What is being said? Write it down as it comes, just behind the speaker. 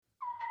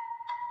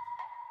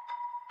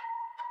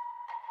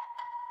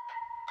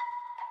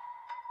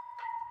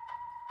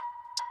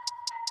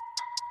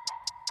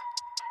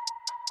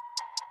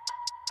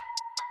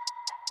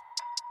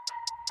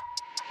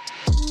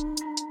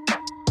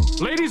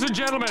Ladies and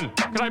gentlemen,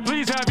 can I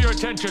please have your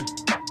attention?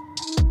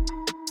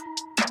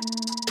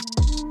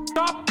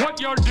 Stop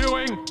what you're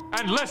doing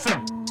and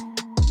listen.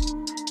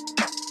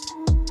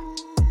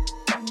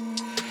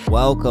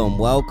 Welcome.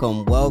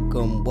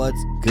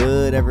 What's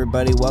good,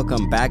 everybody?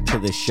 Welcome back to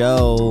the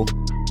show.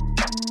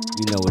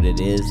 You know what it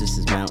is. This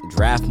is Mount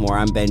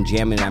Draftmore. I'm Ben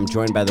Jammin. I'm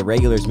joined by the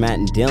regulars, Matt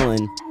and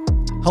Dylan.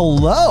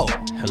 Hello.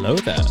 Hello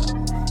there.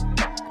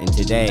 And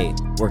today,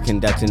 we're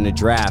conducting a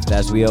draft,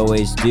 as we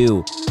always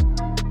do.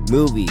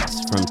 Movies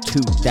from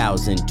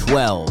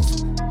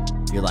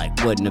 2012. You're like,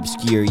 what an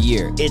obscure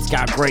year. It's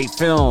got great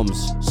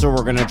films, so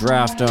we're going to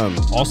draft them.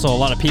 Also, a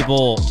lot of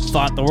people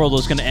thought the world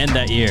was going to end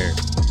that year.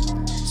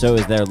 So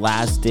is their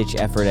last-ditch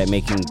effort at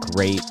making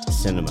great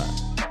cinema.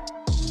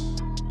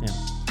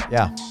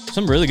 Yeah.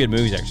 Some really good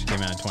movies actually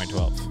came out in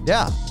 2012.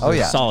 Yeah. Oh,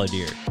 yeah. Solid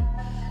year.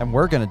 And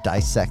we're going to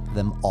dissect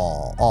them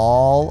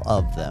all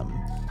of them.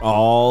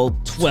 All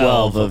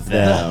 12 of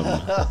them.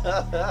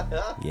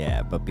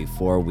 Yeah, but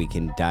before we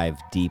can dive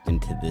deep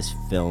into this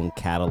film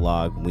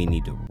catalog, we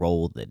need to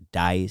roll the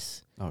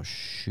dice. Oh,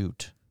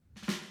 shoot.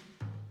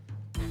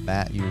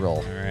 Matt, you roll.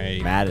 All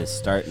right. Matt is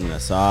starting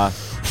us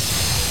off.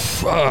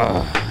 He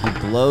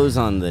blows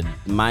on the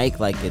mic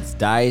like it's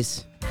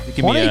dice.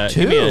 Give me a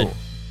 2-2.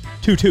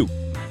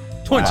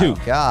 22. Oh,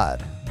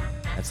 God.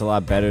 That's a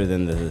lot better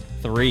than the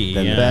 3.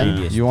 Then Yeah. Ben,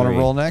 previous you want to 3.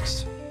 roll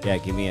next? Yeah,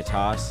 give me a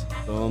toss.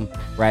 Boom.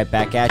 Right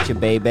back at you,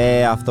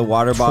 baby. Off the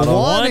water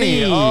bottle.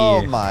 20.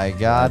 Oh, my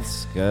God.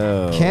 Let's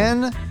go.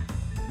 Can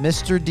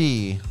Mr.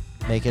 D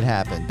make it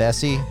happen?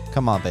 Bessie,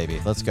 come on,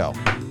 baby. Let's go.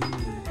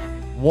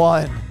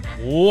 1.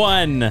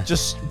 1.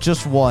 Just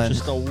one.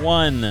 Just a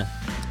 1.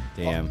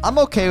 Damn. I'm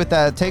okay with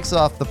that. It takes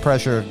off the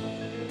pressure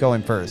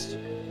going first.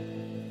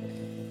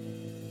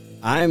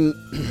 I'm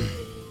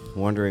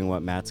wondering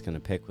what Matt's going to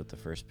pick with the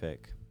first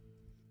pick.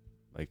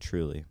 Like,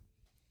 truly.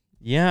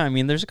 Yeah, I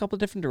mean, there's a couple of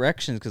different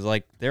directions because,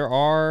 like, there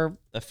are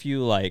a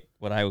few, like,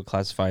 what I would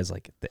classify as,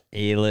 like, the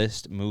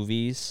A-list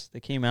movies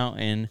that came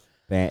out in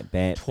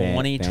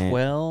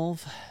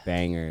 2012.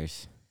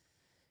 Bangers.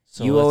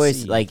 So You let's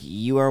always, see. like,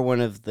 you are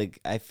one of the,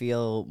 I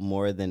feel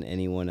more than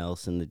anyone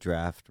else in the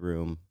draft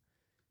room,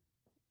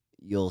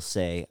 you'll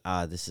say,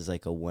 this is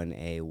like a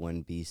 1A,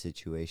 1B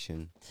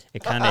situation.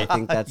 It kind I of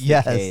think that's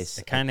Yes. the case.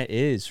 it kind of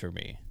is for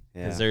me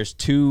because Yeah. there's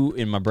 2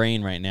 in my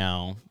brain right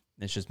now.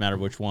 It's just a matter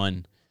of which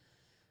one.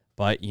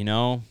 But, you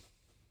know,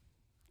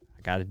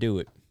 I got to do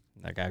it.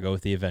 I got to go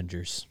with the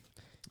Avengers.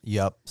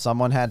 Yep.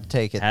 Someone had to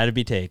take it. Had to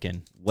be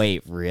taken.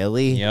 Wait,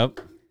 really? Yep.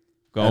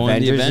 Going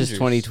Avengers, the Avengers. is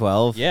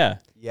 2012? Yeah.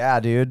 Yeah,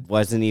 dude.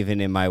 Wasn't even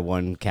in my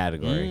one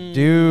category.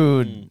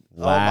 Dude.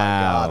 Oh, my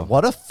Wow. God.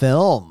 What a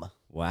film.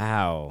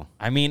 Wow.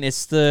 I mean,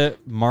 it's the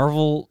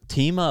Marvel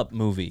team-up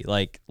movie.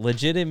 Like,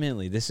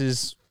 legitimately, this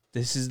is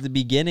the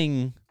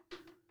beginning.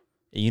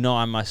 You know,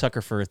 I'm a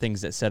sucker for things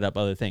that set up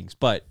other things.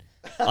 But,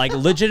 like,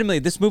 legitimately,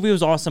 this movie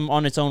was awesome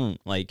on its own.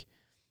 Like,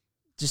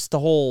 just the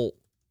whole,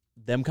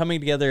 them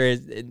coming together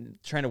and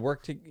trying to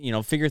work to, you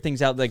know, figure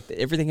things out. Like,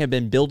 everything had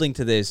been building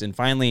to this, and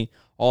finally,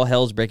 all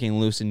hell's breaking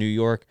loose in New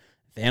York.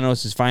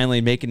 Thanos is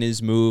finally making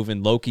his move,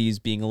 and Loki's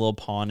being a little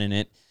pawn in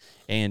it.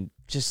 And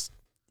just,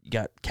 you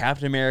got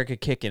Captain America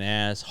kicking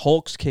ass,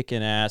 Hulk's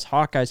kicking ass,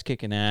 Hawkeye's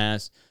kicking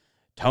ass,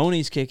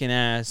 Tony's kicking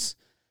ass,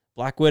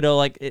 Black Widow,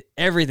 like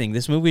everything.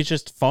 This movie is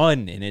just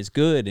fun, and it's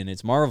good, and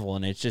it's Marvel,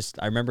 and it's just,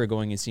 I remember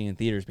going and seeing in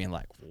theaters being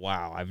like,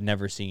 wow, I've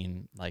never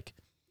seen, like,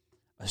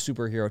 a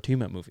superhero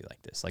team-up movie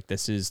like this. Like,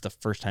 this is the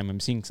first time I'm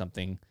seeing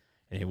something,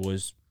 and it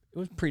was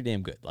pretty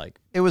damn good. Like,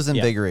 It was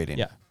invigorating.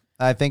 Yeah.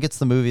 I think it's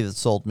the movie that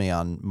sold me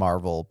on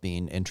Marvel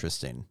being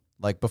interesting.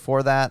 Like,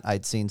 before that,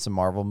 I'd seen some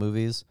Marvel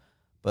movies,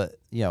 but,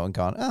 you know, and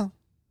gone,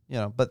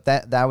 but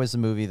that was a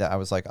movie that I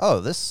was like, oh,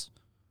 this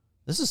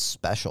is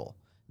special.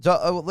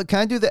 So can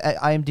I do the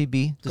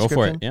IMDb description? Go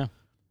for it, yeah.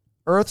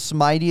 Earth's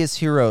mightiest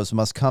heroes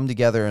must come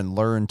together and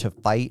learn to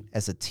fight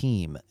as a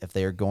team if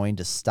they are going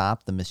to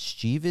stop the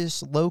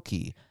mischievous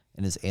Loki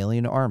and his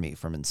alien army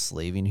from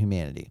enslaving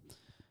humanity.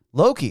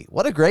 Loki,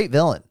 what a great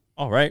villain.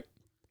 All right.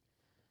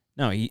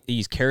 No,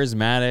 he's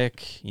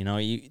charismatic. You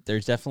know,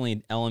 there's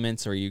definitely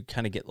elements where you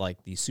kind of get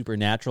like the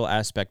supernatural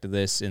aspect of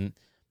this, but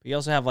you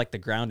also have like the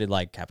grounded,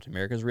 like Captain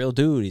America's a real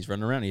dude. He's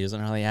running around. He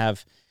doesn't really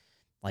have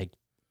like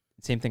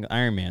same thing with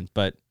Iron Man.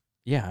 But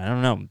yeah, I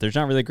don't know. There's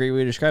not really a great way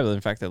to describe it.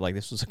 In fact, that like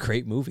this was a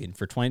great movie, and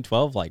for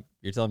 2012, like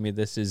you're telling me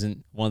this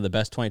isn't one of the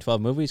best 2012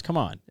 movies? Come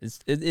on, it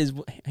is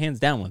hands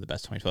down one of the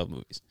best 2012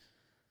 movies.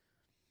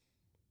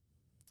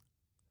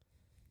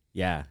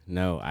 Yeah,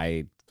 no,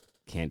 I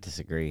can't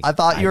disagree. I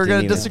thought you were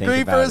going to didn't even disagree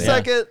think for a about it.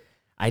 second.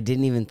 I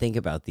didn't even think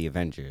about the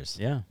Avengers.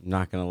 Yeah. I'm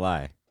not going to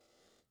lie.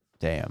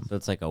 Damn. So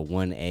it's like a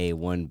 1A,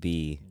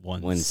 1B,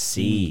 1C.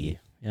 1C.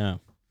 Yeah.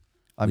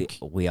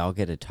 We all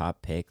get a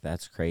top pick.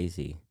 That's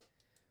crazy.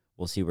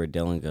 We'll see where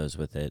Dylan goes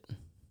with it.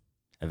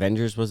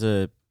 Avengers was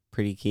a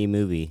pretty key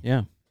movie.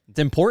 Yeah. It's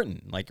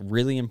important, like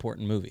really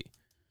important movie.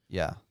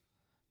 Yeah.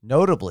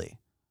 Notably,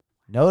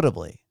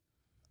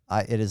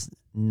 it is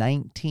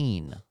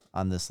 19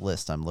 on this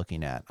list I'm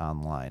looking at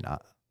online.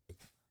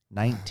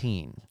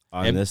 19.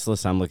 On this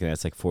list I'm looking at,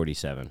 it's like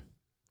 47.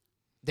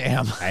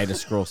 Damn. I had to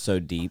scroll so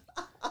deep.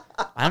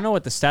 I don't know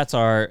what the stats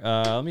are.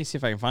 Let me see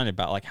if I can find it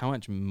about like how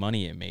much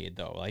money it made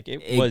though. Like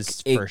it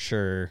was for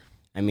sure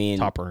I mean,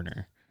 top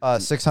earner.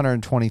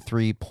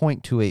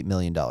 $623.28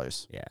 million.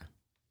 yeah,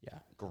 Yeah.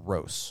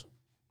 Gross.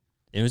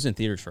 It was in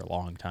theaters for a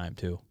long time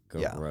too.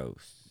 Yeah.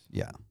 gross.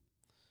 Yeah.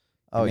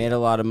 Oh, Oh, made yeah. a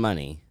lot of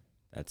money.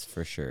 That's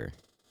for sure.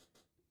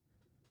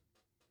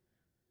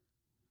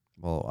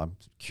 Well, I'm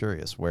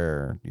curious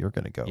where you're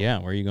going to go. Yeah,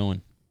 where are you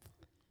going?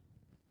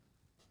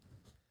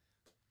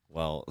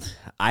 Well,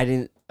 I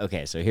didn't.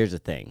 Okay, so here's the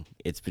thing.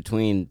 It's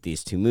between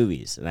these two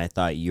movies, and I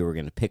thought you were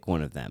going to pick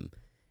one of them,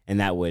 and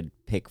that would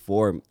pick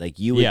for, like,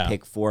 you would Yeah.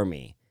 pick for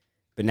me.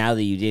 But now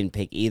that you didn't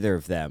pick either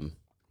of them,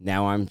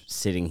 now I'm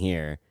sitting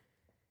here,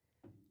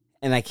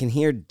 and I can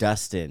hear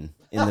Dustin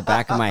in the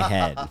back of my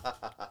head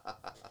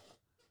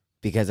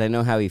because I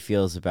know how he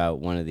feels about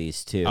one of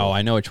these two. Oh,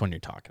 I know which one you're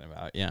talking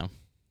about. Yeah,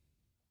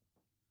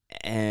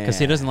 And because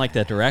he doesn't like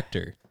that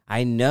director.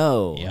 I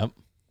know. Yep.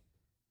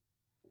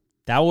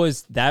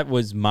 That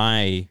was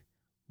my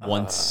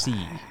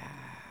 1C.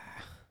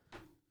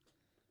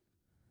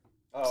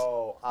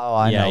 Oh,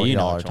 I Yeah, know what you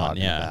know y'all are which one,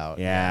 talking yeah. about.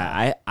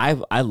 Yeah,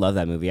 I love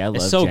that movie. I love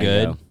It's so Django.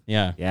 good.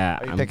 Yeah. Yeah,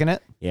 Are you picking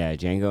it? Yeah,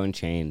 Django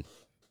Unchained.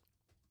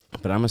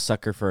 But I'm a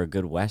sucker for a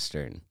good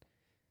Western.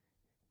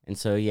 And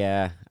so,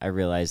 yeah, I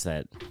realized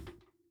that,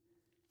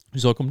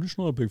 He's like, I'm just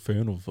not a big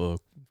fan of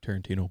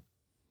Tarantino.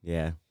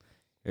 yeah,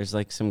 there's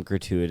like some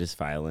gratuitous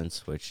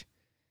violence, which,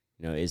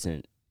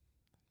 isn't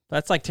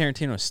That's like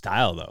Tarantino's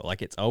style though.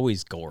 Like it's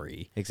always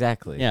gory.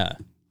 exactly. Yeah.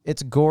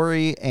 It's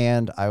gory,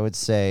 and I would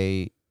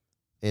say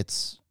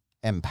it's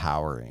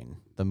empowering.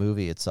 The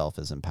movie itself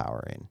is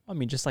empowering. I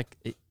mean, just like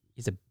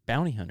he's a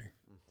bounty hunter.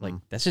 Like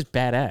that's just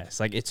badass.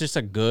 Like it's just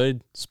a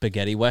good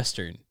spaghetti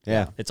western.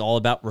 Yeah. It's all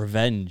about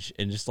revenge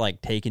and just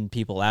like taking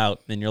people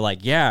out. And you're like,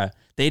 yeah,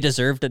 they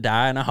deserve to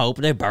die, and I hope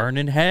they burn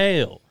in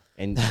hell.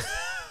 And if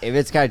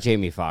it's got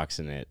Jamie Foxx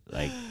in it,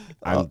 like,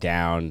 I'm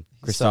down.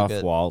 he's so Christoph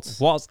good. Waltz.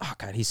 Waltz, oh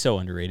god, he's so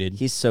underrated.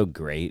 He's so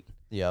great.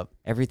 Yep.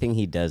 Everything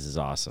he does is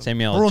awesome.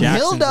 Samuel L.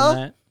 Jackson's in Brunhilde.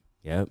 that.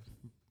 Yep.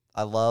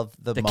 I love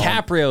the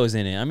DiCaprio's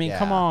in it. I mean,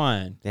 come Yeah.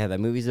 on, Yeah,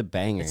 that movie's a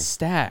banger. it's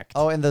stacked.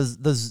 Oh, and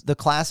the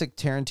classic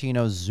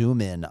Tarantino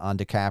zoom in on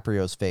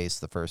DiCaprio's face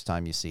the first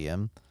time you see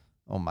him.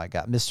 Oh my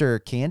God,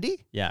 Mr.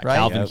 Candy. yeah, right?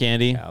 Calvin Yep.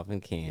 Candy.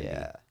 Calvin Candy.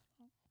 Yeah.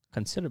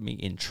 Consider me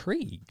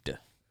intrigued.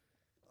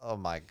 Oh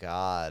my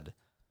God,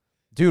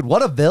 dude,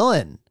 what a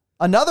villain!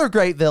 Another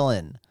great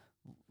villain,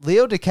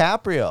 Leo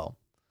DiCaprio.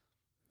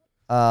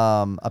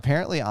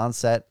 Apparently on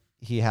set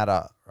he had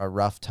a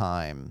rough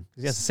time.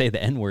 He has to say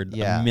the N word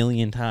Yeah. a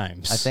million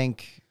times. I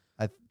think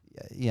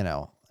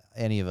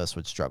any of us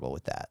would struggle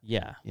with that.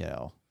 Yeah.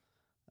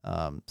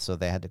 So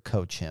they had to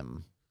coach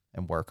him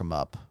and work him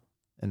up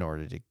in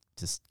order to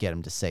just get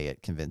him to say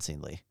it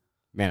convincingly.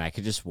 Man, I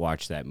could just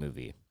watch that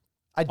movie.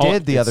 I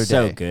did the other It's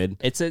day. so good.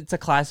 It's a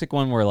classic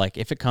one where like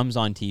if it comes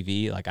on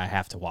TV, like I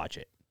have to watch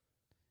it.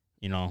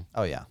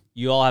 Oh yeah,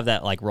 You all have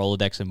that like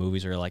Rolodex of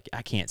movies where like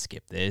I can't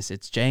skip this.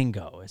 It's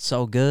Django. It's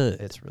so good.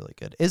 it's really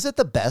good. Is it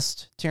the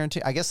best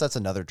Tarantino? I guess that's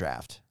another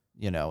draft.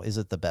 Is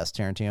it the best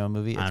Tarantino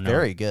movie? I It's don't know.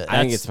 very good. I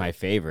think That's- it's my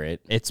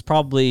favorite. It's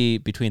probably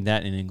between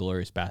that and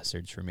Inglourious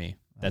Bastards for me.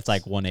 That's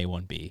like 1A,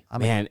 1B. I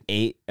mean, Man,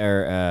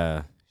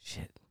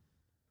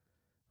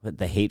 what,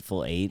 The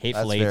Hateful Eight?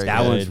 Hateful That's Eight's very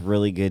That good. one's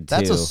really good too.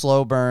 that's a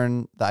slow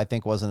burn that I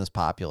think wasn't as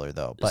popular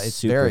though, but it's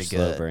Super very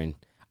slow good. burn.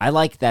 I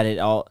like that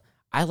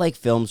I like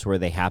films where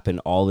they happen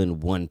all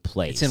in one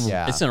place.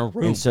 It's in a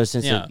room. And so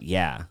since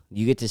yeah.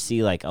 you get to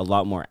see like a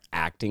lot more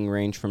acting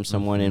range from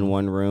someone in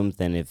one room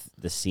than if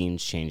the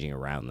scene's changing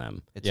around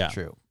them. It's Yeah.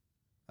 true.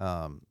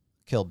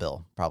 Kill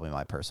Bill, probably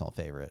my personal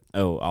favorite.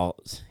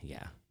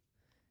 Yeah.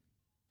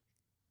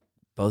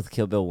 Both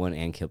Kill Bill 1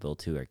 and Kill Bill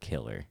 2 are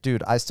killer.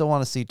 Dude, I still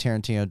want to see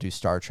Tarantino do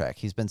Star Trek.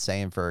 He's been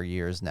saying for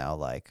years now,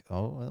 like,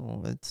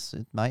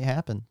 it might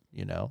happen,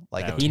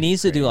 like That would he be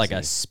needs to do like a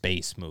crazy.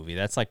 space movie.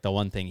 That's like the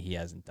one thing he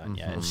hasn't done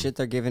yet. Well, shit,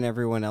 they're giving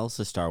everyone else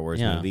a Star Wars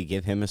Yeah. movie.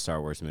 Give him a Star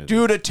Wars movie.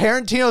 dude, a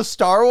Tarantino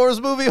Star Wars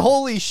movie?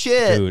 Holy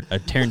shit. Dude, a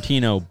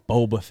Tarantino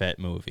Boba Fett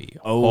movie.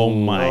 Oh Oh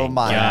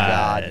my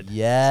god. God.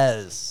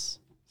 Yes.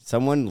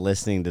 Someone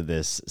listening to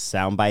this,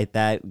 soundbite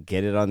that,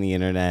 get it on the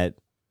internet.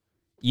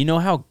 You know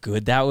how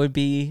good that would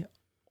be?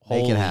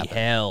 Make it Holy happen.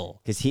 hell.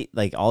 Because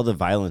all the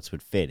violence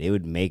would fit. It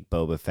would make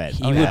Boba Fett.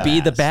 He would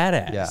be the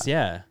badass. badass.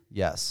 Yeah.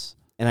 Yes.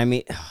 And I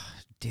mean,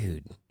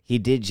 dude, he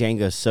did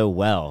Django so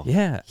well.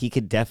 Yeah. He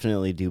could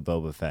definitely do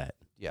Boba Fett.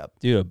 Yep.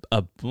 Dude,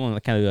 a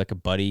kind of like a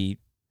buddy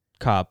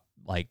cop,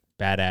 like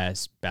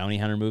badass bounty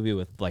hunter movie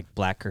with like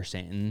Black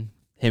Chrysanthemum.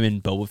 Him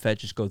and Boba Fett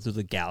just go through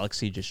the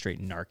galaxy, just straight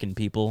narking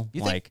people.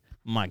 You think- Like,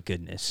 my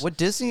goodness. Would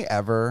Disney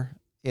ever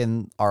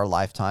in our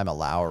lifetime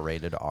allow a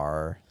rated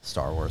R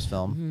Star Wars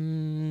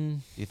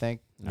film? Do you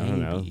think? I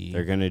don't know. Maybe.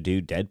 They're gonna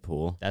do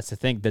Deadpool. That's the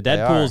thing. The They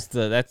Deadpool's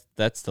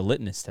that's the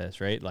litmus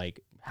test, right? Like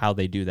how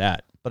they do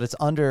that. But it's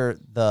under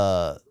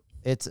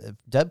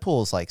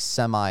Deadpool's like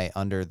semi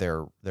under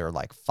their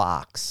like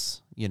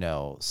Fox,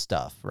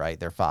 stuff, right?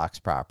 Their Fox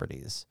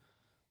properties.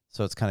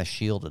 So it's kind of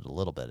shielded a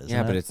little bit, isn't it?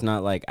 Yeah, but it's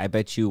not like, I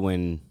bet you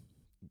when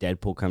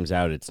Deadpool comes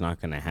out, it's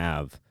not going to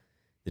have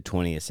the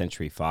 20th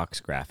Century Fox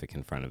graphic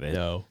in front of it.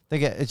 No.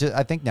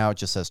 I think now it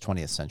just says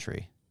 20th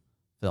Century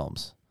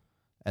Films,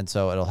 and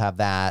so it'll have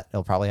that.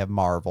 It'll probably have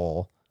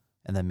Marvel,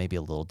 and then maybe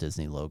a little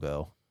Disney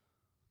logo.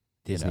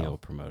 Disney know. will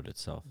promote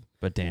itself.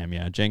 But damn,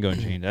 yeah, Django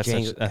Unchained.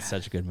 Django- That's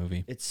such a good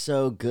movie. It's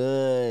so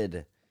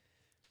good.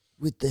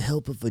 With the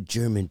help of a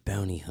German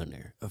bounty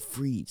hunter, a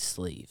freed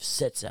slave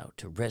sets out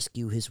to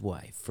rescue his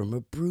wife from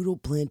a brutal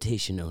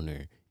plantation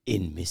owner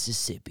in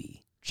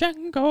Mississippi.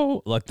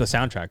 Django. Like the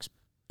soundtrack's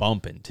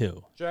bumping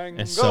too.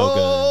 It's so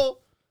good.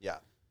 Yeah,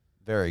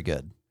 very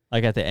good.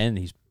 Like at the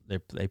end,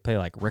 they play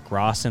like Rick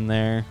Ross in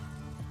there.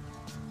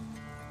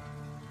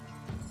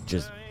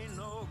 Just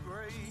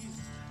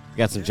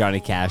got some Johnny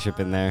Cash up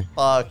in there.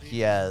 Fuck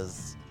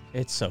yes.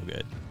 It's so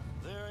good.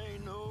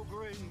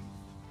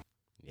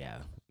 Yeah,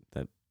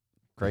 that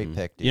Great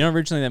pick, dude. You know,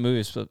 originally that movie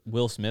was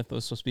Will Smith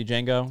was supposed to be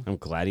Django, I'm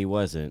glad he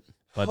wasn't.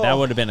 but that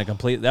would have been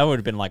that would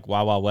have been like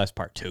Wild Wild West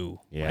Part 2.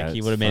 Yeah, Like he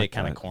it's would have made it fucked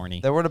kind of up.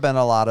 corny. There would have been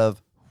a lot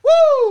of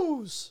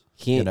woos.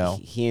 He ain't, You know.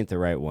 he ain't the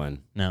right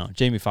one. No,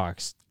 Jamie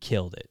Foxx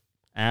killed it.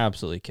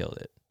 Absolutely killed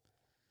it.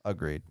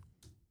 Agreed.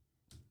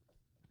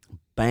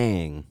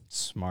 Bang.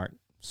 Smart.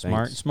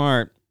 Thanks.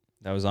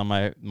 That was on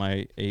my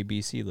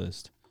ABC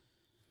list.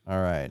 All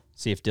right.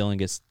 See if Dylan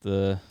gets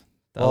the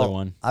Well, other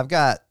one. I've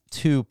got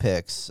 2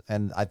 picks,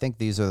 and I think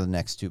these are the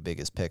next 2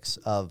 biggest picks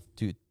of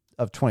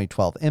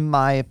 2012, in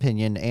my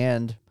opinion,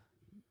 and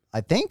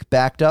I think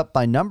backed up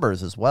by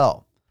numbers as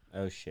well.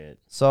 Oh, shit.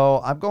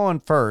 So I'm going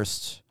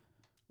first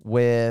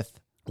with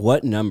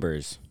What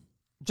numbers?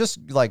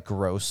 just like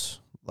gross,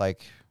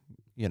 like,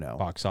 you know,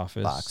 Box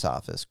office. box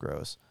office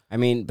gross. I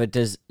mean, but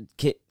does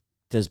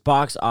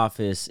box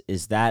office,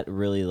 is that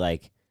really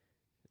like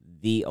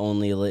the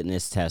only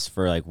litmus test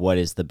for like what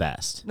is the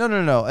best?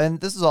 No. And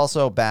this is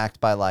also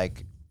backed by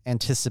like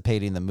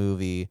anticipating the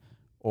movie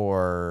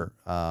or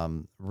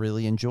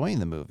really enjoying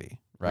the movie,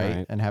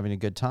 right? And having a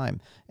good time.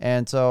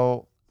 And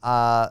so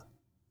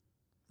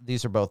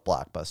these are both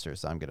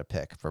blockbusters I'm going to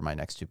pick for my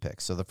next 2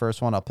 picks. So the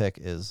first one I'll pick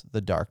is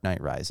The Dark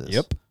Knight Rises.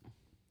 Yep.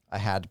 I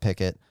had to pick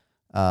it.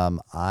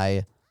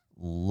 I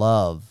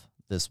love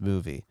this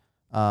movie.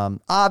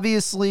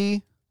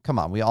 Obviously, come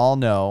on, we all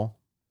know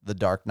The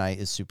Dark Knight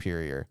is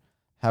superior.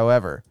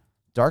 However,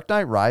 Dark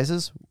Knight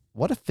Rises,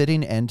 what a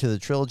fitting end to the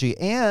trilogy.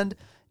 And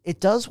it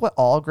does what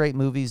all great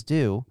movies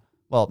do.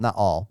 Well, not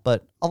all,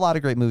 but a lot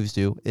of great movies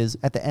do, is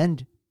at the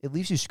end, it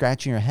leaves you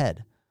scratching your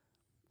head.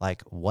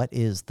 Like, what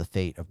is the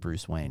fate of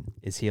Bruce Wayne?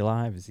 Is he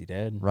alive? Is he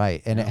dead?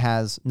 Right. And it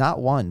has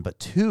not 1, but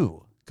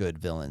 2 good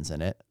villains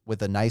in it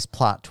with a nice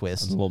plot A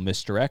twist. little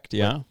misdirect,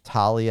 yeah.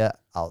 Talia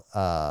Ra's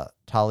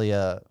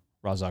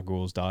al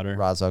Ghul's daughter.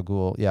 Ra's al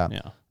Ghul. Yeah.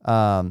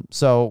 Yeah.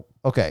 So,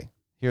 okay,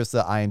 here's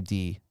the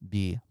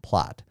IMDb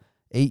plot.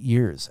 8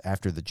 years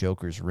after the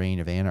Joker's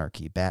reign of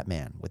anarchy,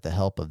 Batman, with the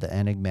help of the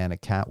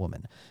enigmatic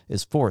Catwoman,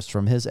 is forced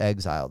from his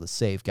exile to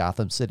save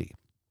Gotham City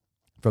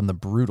from the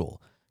brutal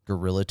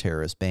guerrilla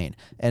terrorist Bane.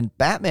 And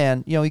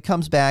Batman, you know, he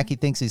comes back, he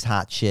thinks he's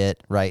hot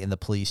shit, right, in the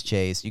police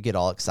chase. You get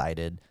all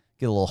excited,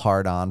 get a little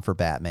hard on for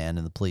Batman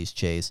in the police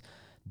chase.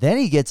 Then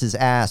he gets his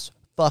ass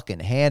fucking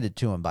handed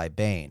to him by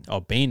Bane. Oh,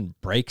 Bane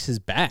breaks his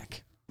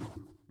back.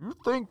 You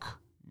think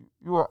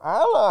you are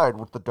allied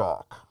with the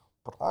dark,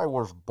 but I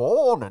was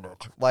born in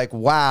it. Like,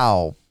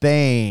 wow,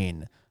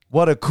 Bane,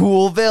 what a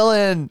cool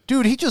villain.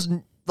 Dude, he just,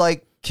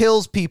 like,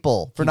 kills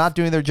people for not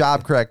doing their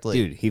job correctly.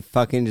 Dude, he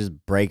fucking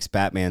just breaks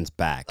Batman's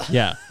back.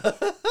 Yeah.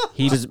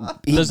 He He- does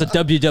a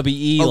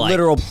WWE A like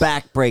literal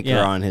backbreaker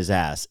Yeah. on his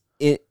ass.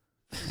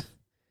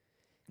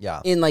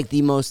 Yeah. In like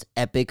the most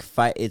epic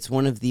fight, it's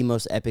one of the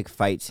most epic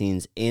fight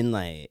scenes in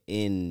like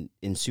in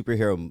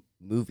superhero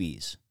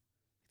movies.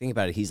 Think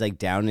about it. He's like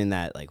down in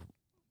that like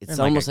it's in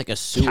like almost a like a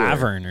sewer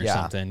cavern or Yeah.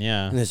 something.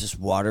 Yeah. and there's just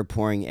water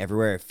pouring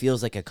everywhere. It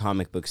feels like a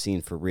comic book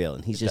scene for real.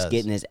 And he's It just does.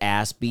 getting his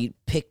ass beat,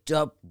 picked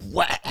up.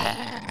 Well,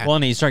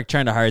 and he's like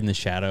trying to hide in the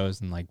shadows,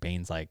 and like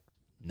Bane's like,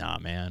 "Nah,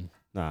 man,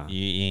 Nah.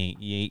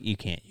 you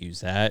can't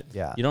use that.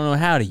 Yeah. You don't know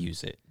how to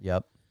use it.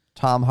 Yep.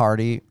 Tom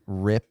Hardy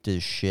ripped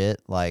as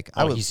shit. Like,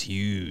 I Oh, was, he's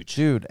huge.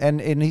 dude, and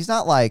he's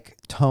not like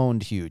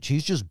toned huge.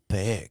 He's just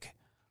big.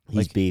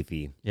 He's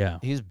beefy. Yeah.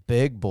 He's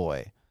big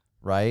boy,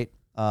 right?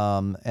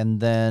 And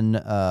then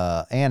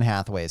Anne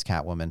Hathaway is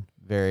Catwoman.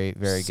 Very,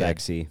 very good.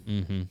 Sexy.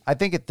 Mm-hmm. I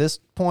think at this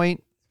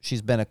point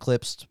she's been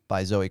eclipsed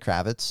by Zoe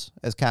Kravitz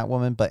as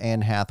Catwoman, but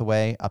Anne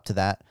Hathaway up to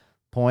that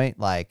point,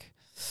 like,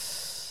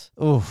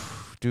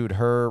 oof, dude,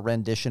 her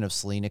rendition of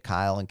Selena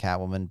Kyle and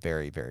Catwoman,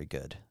 very, very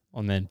good.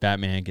 And then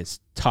Batman gets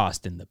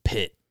tossed in the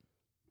pit,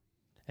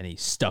 and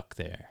he's stuck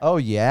there, Oh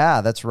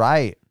yeah, that's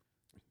right.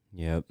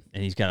 Yep.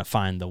 and he's got to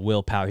find the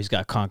willpower. He's got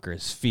to conquer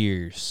his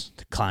fears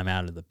to climb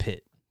out of the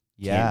pit.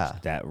 Yeah,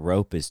 Can't- that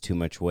rope is too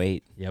much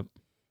weight. Yep.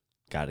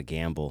 Gotta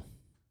gamble.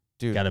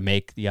 dude. Got to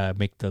make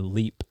the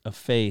leap of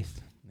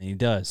faith, and he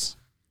does.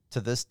 To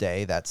this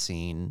day, that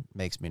scene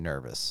makes me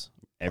nervous.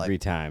 Every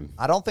time.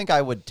 I don't think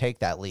I would take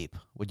that leap.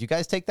 Would you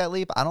guys take that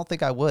leap? I don't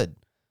think I would.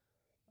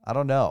 I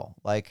don't know.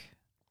 Like,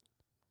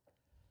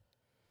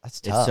 that's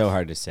tough. It's so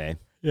hard to say.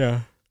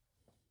 Yeah.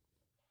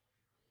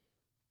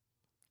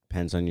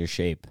 Depends on your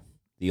shape.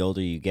 The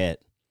older you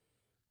get,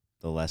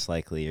 the less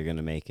likely you're going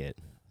to make it.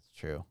 It's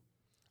true.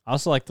 I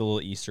also like the little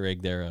Easter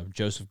egg there of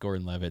Joseph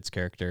Gordon-Levitt's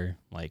character.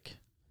 Like,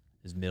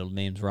 his middle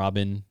name's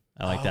Robin.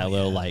 I like that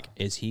little, like,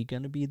 is he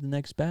going to be the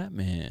next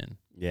Batman?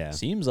 Yeah.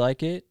 Seems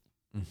like it.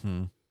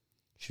 Mm-hmm.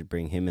 Should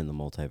bring him in the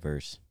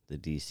multiverse, the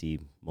DC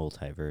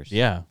multiverse.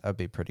 Yeah. That'd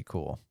be pretty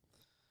cool.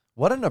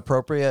 What an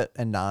appropriate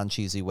and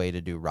non-cheesy way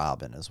to do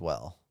Robin as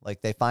well.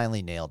 Like, they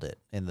finally nailed it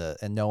and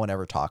no one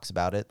ever talks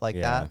about it like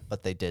Yeah. that,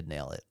 but they did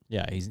nail it.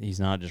 Yeah, he's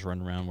not just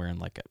running around wearing,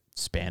 like, a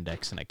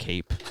spandex and a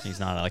cape. He's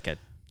not, like, a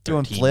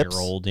Doing flips.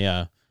 13-year-old.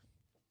 Yeah.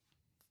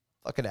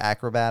 Fucking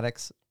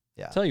acrobatics.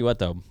 Yeah. Tell you what,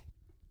 though.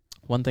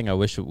 One thing I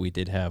wish we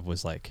did have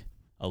was, like,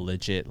 a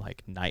legit,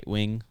 like,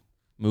 Nightwing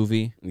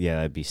movie. Yeah,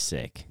 that'd be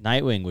sick.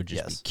 Nightwing would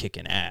just Yes. be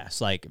kicking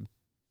ass. Like,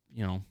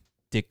 you know,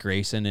 Dick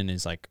Grayson in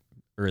his, like,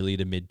 early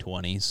to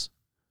mid-20s.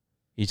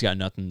 He's got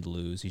nothing to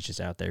lose. He's just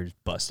out there just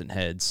busting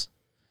heads.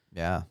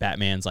 Yeah.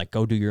 Batman's like,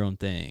 go do your own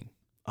thing.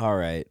 All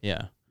right.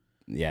 Yeah.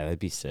 Yeah, that'd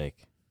be sick.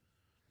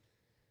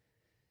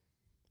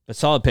 But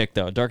solid pick,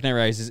 though. Dark Knight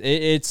Rises.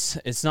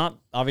 It's not,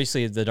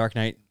 obviously, The Dark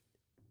Knight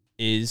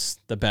is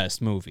the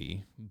best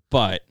movie,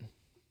 but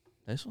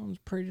this one's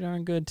pretty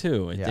darn good,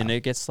 too. Yeah. And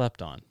it gets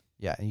slept on.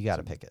 Yeah, you got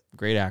to pick it.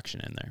 Great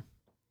action in there.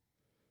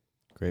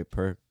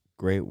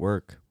 Great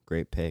work.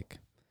 Great pick.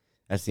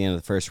 That's the end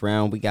of the first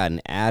round. We got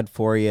an ad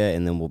for you,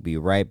 and then we'll be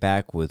right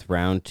back with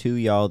round 2,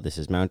 y'all. This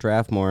is Mount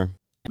Draftmore.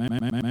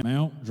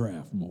 Mount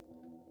Draftmore.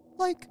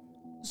 Like,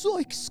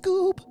 Zoik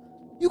Scoob,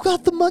 you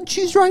got the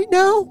munchies right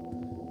now?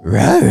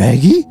 Right,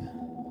 Raggy?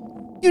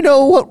 You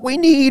know what we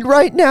need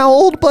right now,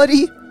 old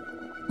buddy?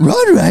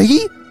 Right,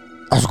 Raggy?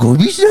 A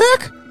Scooby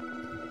snack?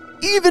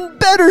 Even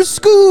better,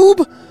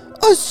 Scoob!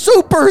 A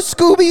super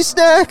Scooby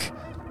snack!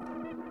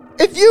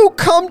 If you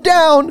come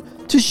down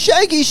to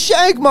Shaggy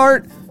Shag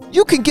Mart,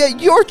 you can get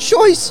your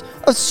choice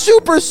of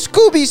Super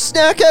Scooby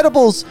Snack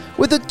Edibles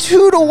with a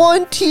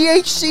 2-to-1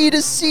 THC to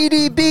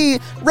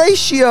CBD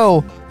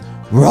ratio.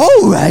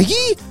 Roll,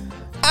 Raggy!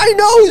 I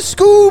know,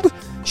 Scoob!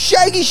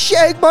 Shaggy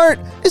Shag Mart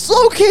is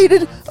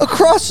located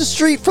across the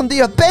street from the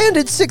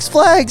abandoned Six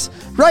Flags,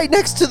 right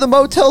next to the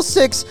Motel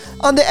 6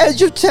 on the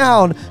edge of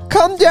town.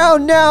 Come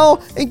down now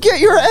and get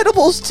your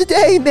edibles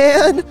today,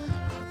 man!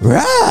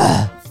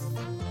 Rah!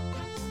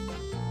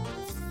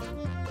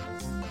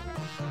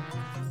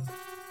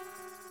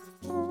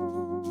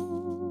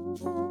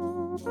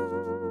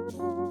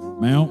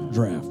 Mount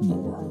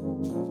Draftmore.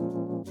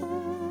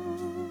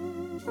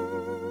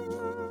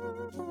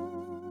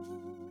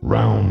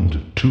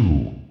 Round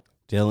 2.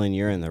 Dylan,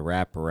 you're in the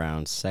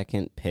wraparound.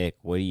 Second pick.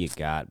 What do you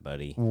got,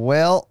 buddy?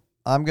 Well,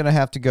 I'm going to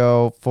have to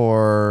go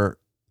for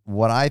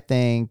what I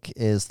think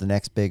is the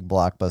next big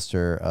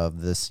blockbuster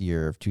of this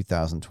year of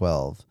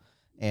 2012.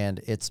 And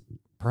it's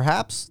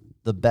perhaps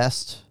the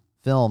best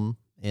film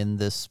in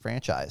this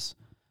franchise,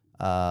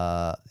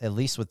 at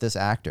least with this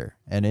actor.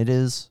 And it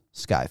is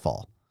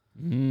Skyfall.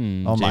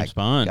 Oh my James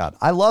Bond. God.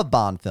 I love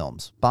Bond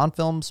films. Bond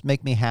films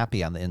make me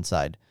happy on the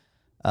inside.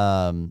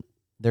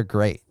 They're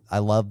great. I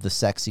love the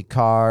sexy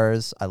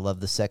cars. I love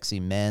the sexy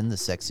men, the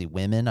sexy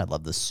women. I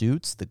love the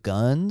suits, the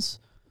guns.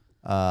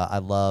 I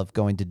love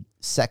going to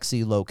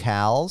sexy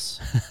locales,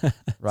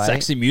 right?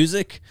 Sexy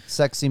music.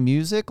 Sexy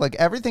music. Like,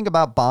 everything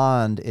about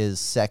Bond is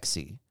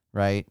sexy,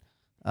 right?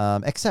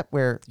 Except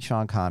where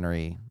Sean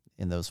Connery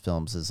in those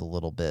films is a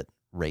little bit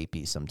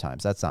rapey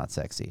sometimes. That's not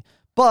sexy.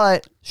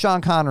 But Sean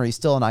Connery's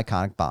still an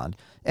iconic Bond.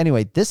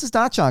 Anyway, this is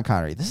not Sean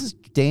Connery. This is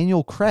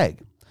Daniel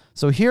Craig.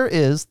 So here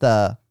is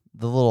the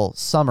little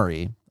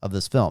summary of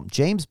this film.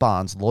 James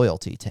Bond's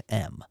loyalty to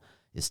M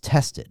is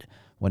tested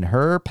when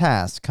her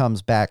past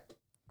comes back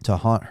to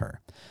haunt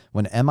her.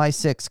 When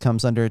MI6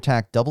 comes under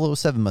attack,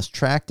 007 must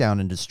track down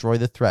and destroy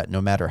the threat,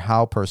 no matter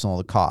how personal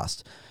the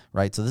cost.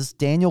 Right? So this is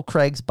Daniel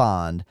Craig's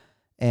Bond.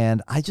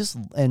 And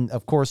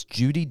of course,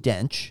 Judi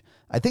Dench.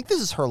 I think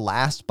this is her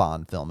last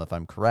Bond film, if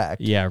I'm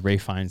correct. Yeah, Ray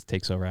Fiennes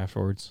takes over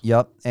afterwards.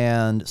 Yep.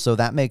 And so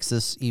that makes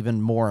this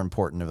even more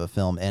important of a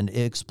film. And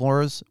it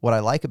explores, what I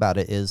like about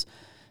it is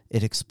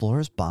it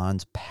explores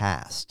Bond's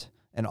past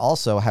and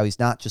also how he's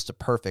not just a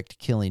perfect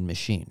killing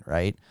machine,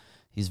 right?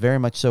 He's very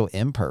much so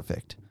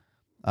imperfect.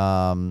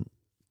 And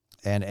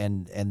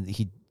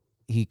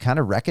he kind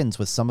of reckons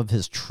with some of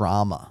his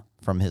trauma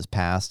from his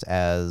past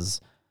as,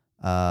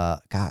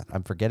 God,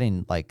 I'm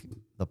forgetting like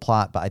the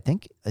plot, but I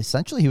think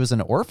essentially he was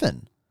an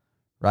orphan,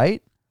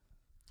 right?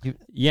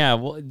 Yeah,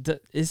 well,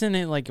 isn't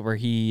it like where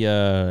he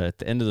at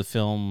the end of the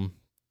film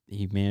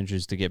he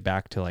manages to get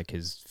back to like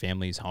his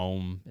family's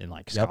home in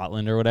like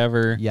Scotland or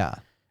whatever? Yeah.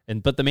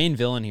 But the main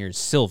villain here is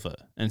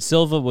Silva, and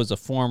Silva was a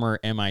former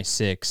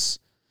MI6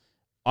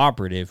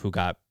 operative who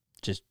got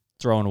just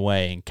thrown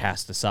away and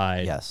cast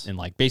aside, Yes. and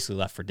like basically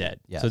left for dead.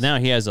 Yes. So now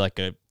he has like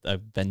a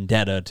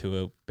vendetta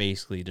to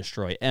basically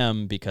destroy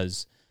M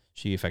because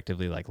she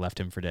effectively like left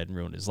him for dead and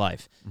ruined his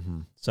life.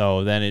 Mm-hmm.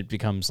 So then it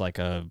becomes like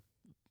a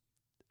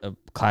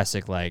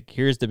classic, like,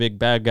 here's the big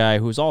bad guy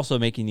who's also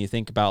making you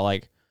think about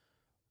like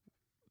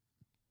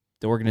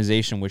the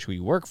organization which we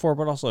work for,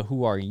 but also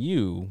who are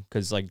you?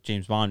 Because like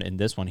James Bond in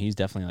this one, he's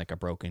definitely like a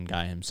broken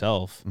guy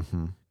himself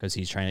because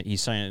he's trying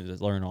to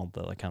learn all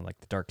the like kind of like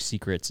the dark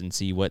secrets and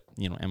see what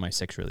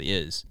MI6 really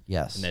is.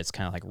 Yes. And that's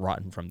kind of like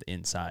rotten from the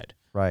inside.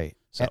 Right.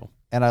 So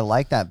and I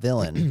like that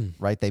villain,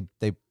 right? They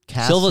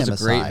cast Silva's him a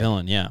great aside.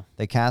 villain, yeah.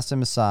 They cast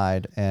him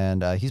aside,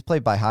 and he's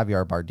played by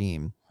Javier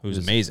Bardem, Who's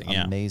amazing,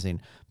 yeah.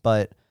 amazing.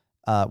 But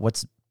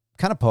what's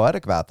kind of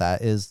poetic about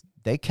that is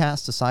they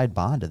cast aside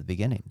Bond at the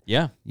beginning.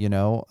 Yeah.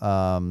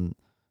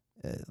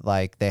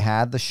 Like they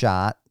had the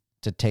shot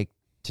to take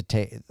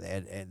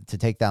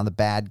down the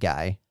bad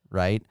guy,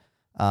 right?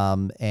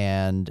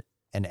 And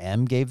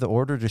M gave the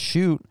order to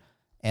shoot,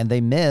 and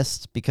they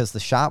missed because the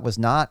shot was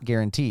not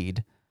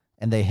guaranteed,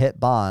 and they hit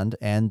Bond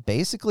and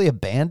basically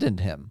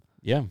abandoned him.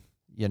 Yeah.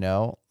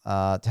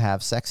 To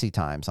have sexy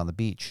times on the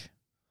beach.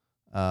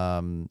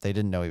 They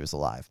didn't know he was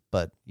alive,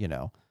 but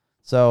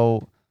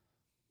so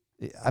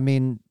I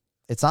mean,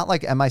 it's not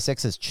like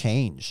MI6 has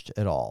changed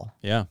at all.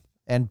 Yeah.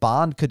 And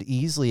Bond could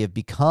easily have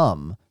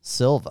become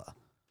Silva,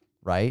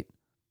 right?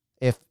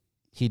 If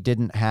he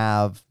didn't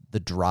have the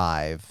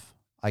drive,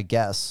 I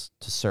guess,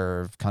 to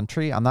serve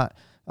country. I'm not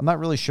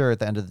really sure at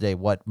the end of the day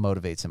what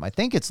motivates him. I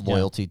think it's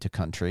loyalty to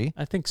country.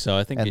 I think so.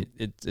 I think And-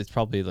 it's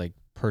probably like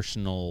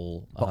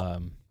personal,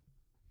 kind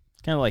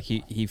of like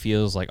he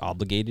feels like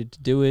obligated to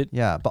do it.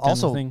 Yeah, but kind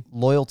of also thing.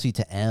 loyalty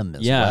to M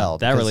as Yeah, well.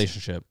 that because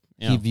relationship.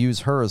 Yeah. He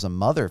views her as a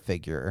mother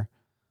figure,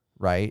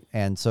 right?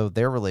 And so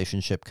their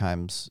relationship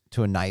comes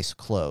to a nice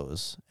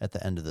close at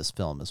the end of this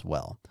film as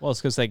well. Well,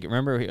 it's because like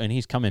remember when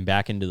he's coming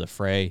back into the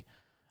fray,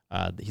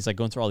 he's like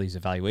going through all these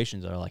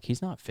evaluations that are like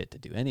he's not fit to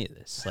do any of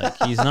this. Like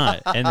he's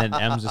not, and then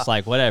M's just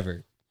like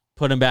whatever,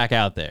 put him back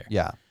out there.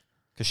 Yeah,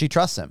 because she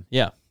trusts him.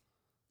 Yeah.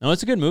 No,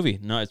 it's a good movie.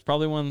 No, it's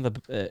probably one of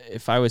the.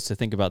 If I was to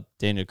think about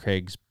Daniel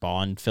Craig's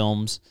Bond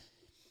films,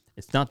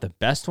 it's not the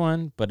best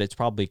one, but it's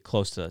probably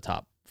close to the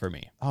top for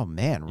me. Oh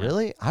man,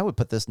 really? I would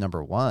put this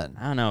number one.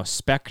 I don't know.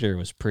 Spectre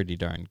was pretty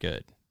darn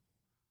good.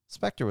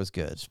 Spectre was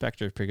good.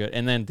 Spectre is pretty good,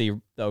 and then the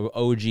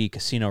OG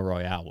Casino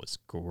Royale was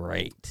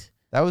great.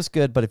 That was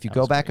good, but if you That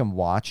go was back great. and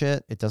watch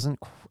it, it doesn't.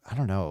 I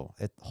don't know.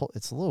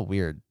 It's a little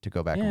weird to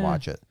go back and Yeah.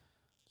 watch it.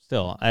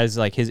 Still, as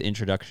like his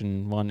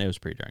introduction one, it was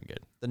pretty darn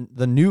good.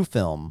 The new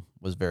film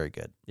was very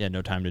good. Yeah,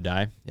 No Time to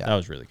Die. Yeah. That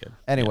was really good.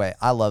 Anyway,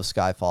 I love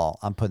Skyfall.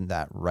 I'm putting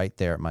that right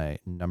there at my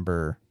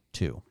number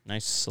 2.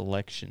 Nice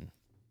selection.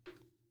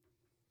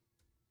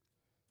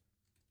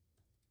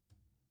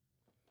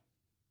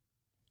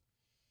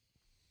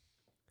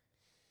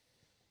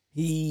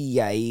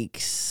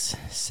 Yikes.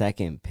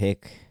 Second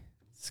pick,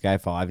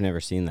 Skyfall. I've never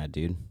seen that,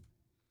 dude.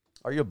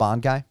 Are you a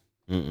Bond guy?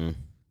 Mm-mm.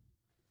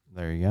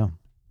 There you go.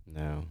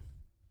 No.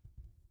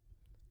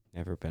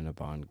 Never been a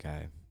Bond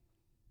guy.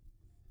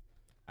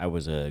 I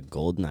was a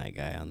GoldenEye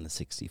guy on the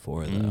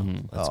 64, though.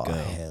 Mhm. Let's go.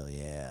 Hell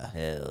yeah.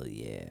 Hell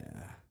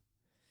yeah.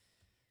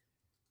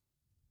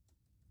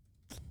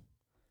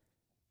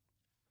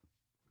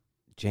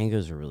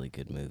 Django's a really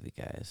good movie,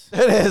 guys.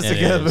 It is It a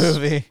good is.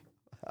 movie.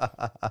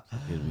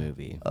 Good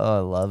movie. Oh, I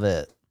love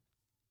it.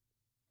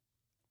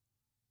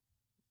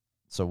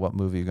 So what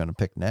movie are you going to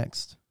pick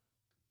next?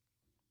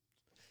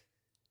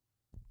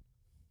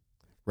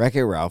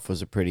 Wreck-It Ralph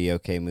was a pretty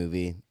okay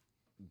movie,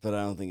 but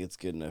I don't think it's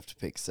good enough to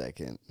pick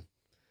second.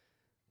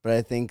 But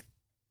I think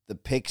the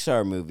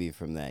Pixar movie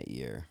from that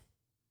year,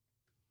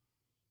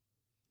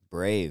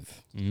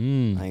 Brave,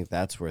 I think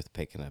that's worth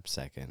picking up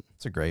second.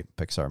 It's a great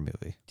Pixar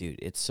movie. Dude,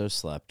 it's so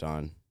slept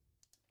on.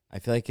 I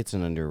feel like it's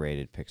an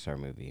underrated Pixar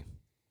movie.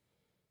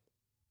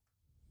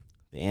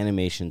 The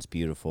animation's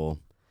beautiful.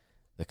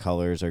 The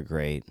colors are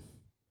great.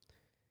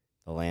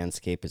 The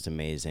landscape is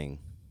amazing.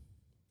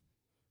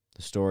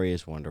 The story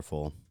is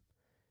wonderful.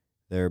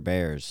 There are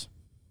bears.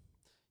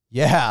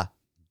 Yeah.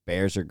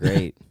 Bears are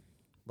great.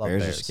 Love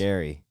bears bears. are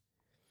scary.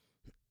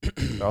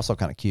 They're also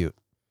kind of cute.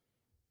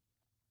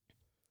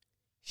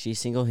 She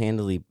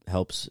single-handedly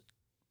helps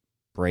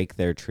break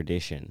their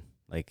tradition.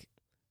 Like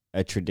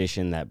a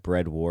tradition that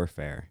bred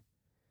warfare.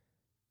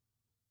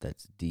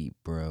 That's deep,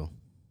 bro.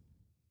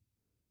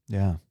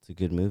 Yeah. It's a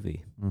good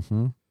movie.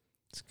 Mm-hmm.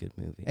 It's a good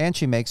movie. And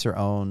she makes her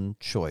own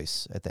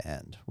choice at the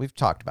end. We've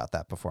talked about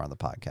that before on the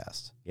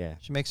podcast. Yeah.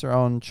 She makes her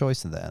own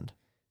choice at the end.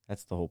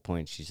 That's the whole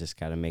point. She's just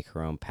got to make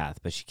her own path,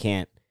 but she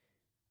can't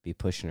be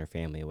pushing her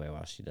family away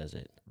while she does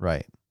it.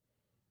 Right.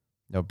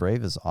 No,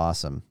 Brave is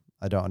awesome.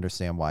 I don't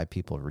understand why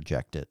people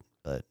reject it,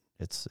 but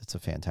it's a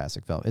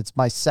fantastic film. It's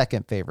my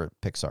second favorite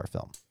Pixar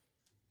film.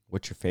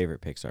 What's your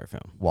favorite Pixar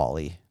film?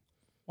 WALL-E.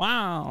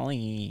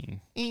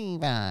 Wally.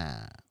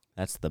 Eva.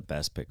 That's the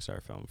best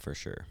Pixar film for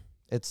sure.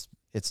 It's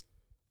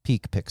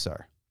peak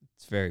Pixar.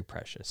 It's very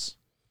precious.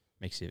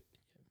 Makes you,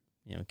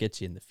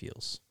 gets you in the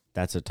feels.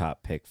 That's a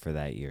top pick for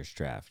that year's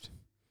draft.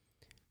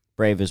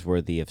 Brave is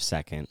worthy of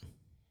second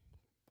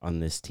on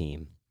this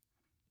team.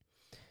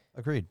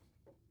 Agreed.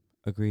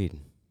 Agreed.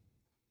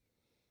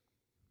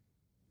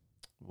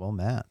 Well,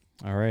 Matt.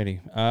 Alrighty.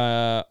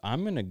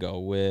 I'm gonna go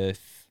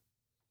with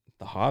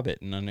The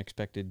Hobbit: An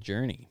Unexpected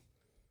Journey.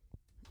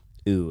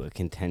 Ooh, a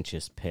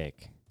contentious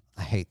pick.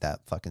 I hate that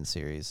fucking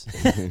series.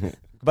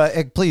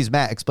 But please,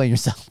 Matt, explain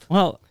yourself.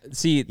 Well,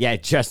 see, Yeah,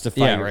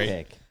 justify Yeah, your right.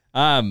 pick.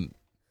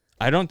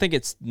 I don't think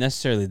it's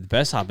necessarily the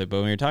best Hobbit, but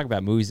when you're talking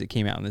about movies that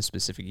came out in this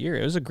specific year,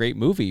 it was a great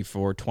movie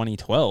for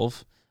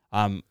 2012.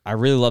 I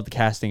really love the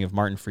casting of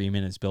Martin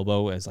Freeman as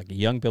Bilbo, as like a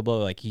young Bilbo.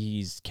 Like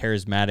he's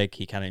charismatic.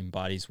 He kind of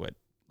embodies what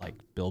like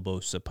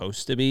Bilbo's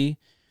supposed to be.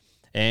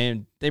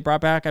 And they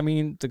brought back, I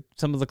mean,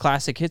 some of the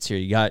classic hits here.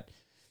 You got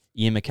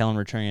Ian McKellen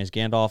returning as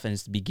Gandalf, and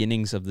it's the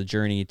beginnings of the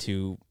journey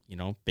to, you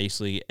know,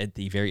 basically at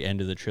the very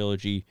end of the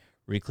trilogy,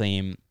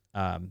 reclaim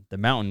the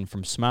mountain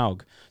from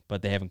Smaug,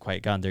 but they haven't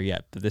quite gotten there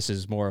yet. But this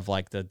is more of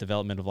like the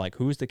development of like,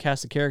 who's the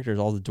cast of characters,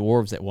 all the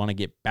dwarves that want to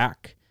get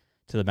back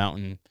to the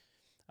mountain.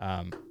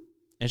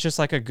 It's just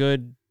like a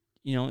good,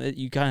 you know,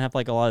 you kind of have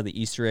like a lot of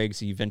the Easter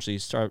eggs. You eventually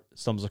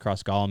stumbles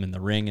across Gollum in the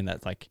ring, and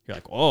that's like, you're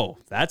like, oh,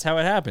 that's how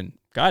it happened.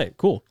 Got it.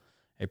 Cool.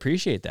 I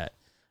appreciate that.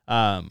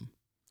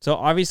 So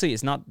obviously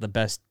it's not the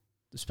best,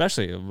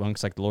 especially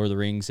amongst like the Lord of the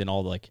Rings and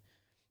all like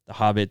the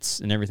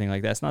Hobbits and everything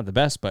like that. It's not the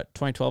best, but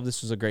 2012,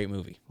 this was a great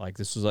movie. Like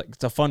this was like,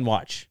 it's a fun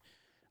watch.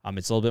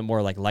 It's a little bit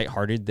more like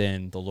lighthearted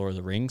than the Lord of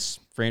the Rings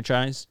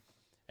franchise.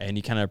 And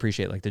you kind of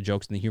appreciate like the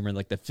jokes and the humor and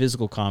like the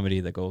physical comedy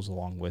that goes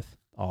along with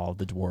all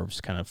the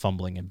dwarves kind of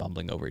fumbling and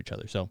bumbling over each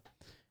other. So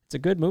it's a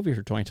good movie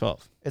for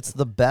 2012. It's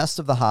the best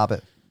of the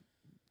Hobbit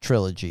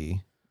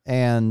trilogy,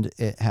 and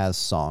it has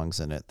songs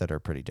in it that are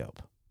pretty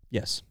dope.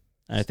 Yes.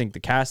 And I think the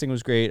casting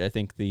was great. I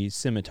think the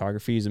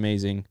cinematography is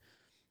amazing.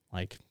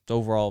 Like, it's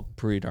overall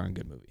pretty darn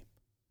good movie.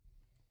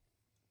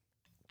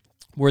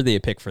 Worthy a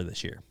pick for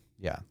this year.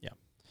 Yeah. Yeah.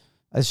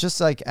 It's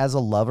just like, as a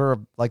lover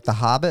of, like, the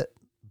Hobbit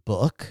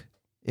book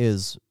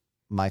is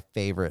my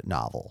favorite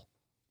novel.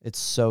 It's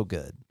so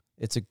good.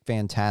 It's a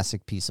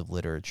fantastic piece of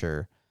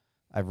literature.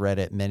 I've read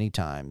it many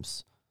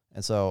times.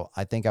 And so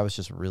I think I was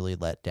just really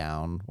let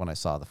down when I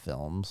saw the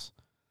films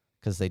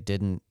because they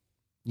didn't,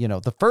 you know,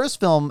 the first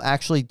film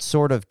actually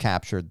sort of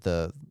captured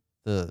the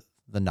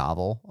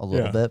novel a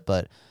little bit,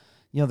 but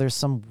you know, there's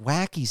some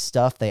wacky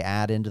stuff they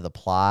add into the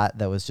plot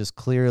that was just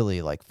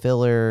clearly like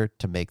filler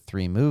to make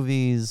 3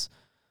 movies.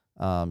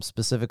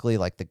 Specifically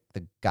like the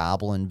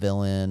goblin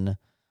villain,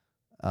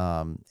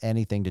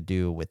 anything to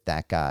do with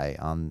that guy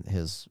on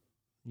his,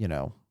 you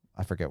know,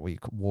 I forget what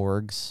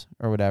wargs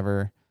or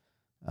whatever,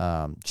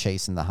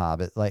 chasing the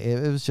Hobbit. Like it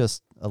was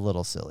just a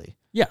little silly.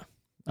 Yeah.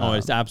 Oh,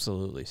 it's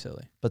absolutely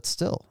silly. But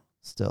still,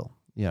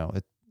 you know,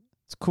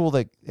 it's cool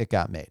that it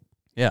got made.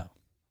 Yeah.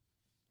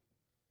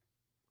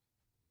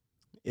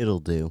 It'll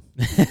do.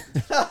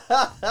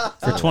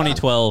 For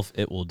 2012,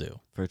 it will do.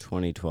 For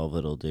 2012,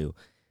 it'll do.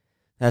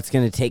 That's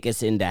going to take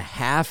us into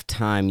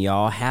halftime,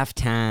 y'all.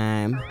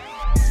 Halftime.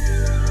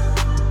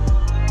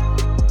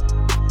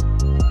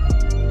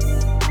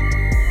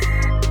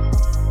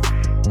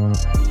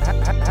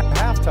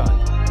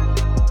 Halftime.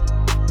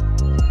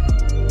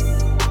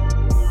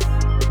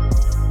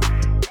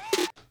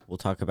 We'll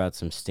talk about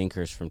some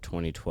stinkers from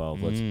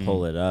 2012. Let's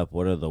pull it up.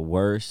 What are the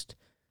worst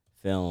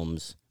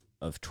films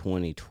of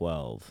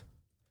 2012?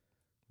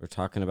 We're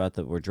talking about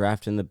we're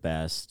drafting the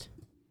best,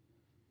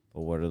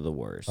 but what are the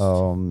worst?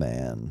 Oh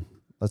man.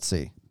 Let's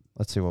see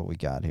what we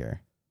got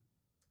here.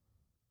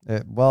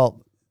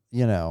 Well,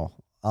 you know,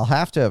 I'll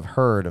have to have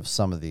heard of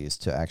some of these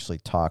to actually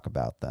talk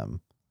about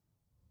them.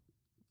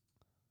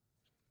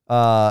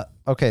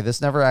 Okay,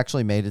 this never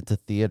actually made it to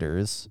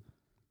theaters,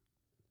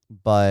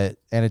 and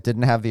it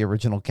didn't have the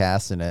original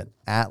cast in it.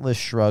 Atlas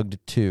Shrugged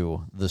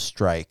 2, The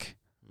Strike.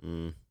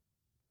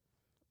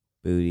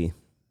 Booty.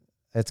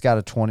 It's got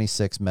a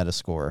 26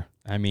 Metascore.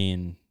 I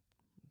mean,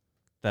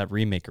 that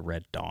remake of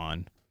Red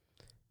Dawn.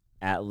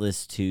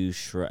 Atlas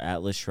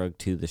Shrugged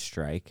 2, The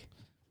Strike.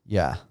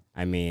 Yeah.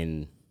 I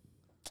mean,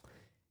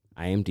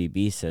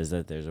 IMDb says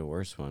that there's a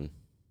worse one.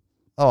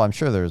 Oh, I'm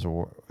sure there's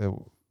a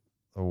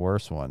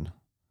worse one.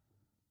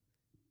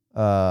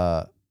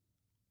 The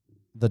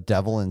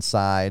Devil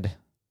Inside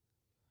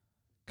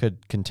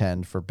could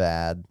contend for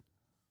bad.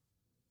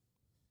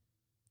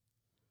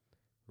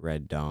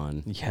 Red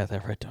Dawn. Yeah,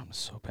 that Red Dawn was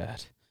so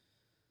bad.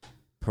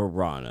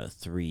 Piranha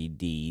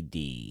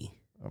 3DD.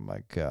 Oh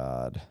my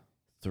God.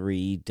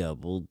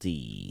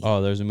 3DD.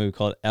 Oh, there's a movie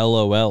called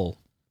LOL.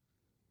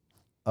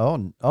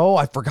 Oh,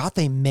 I forgot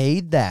they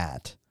made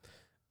that.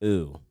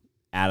 Ooh,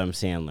 Adam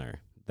Sandler.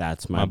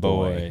 That's my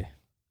boy.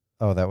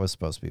 Oh, that was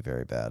supposed to be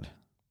very bad.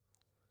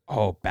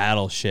 Oh,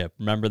 Battleship.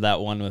 Remember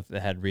that one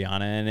that had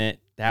Rihanna in it?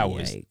 That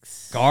was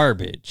Yikes.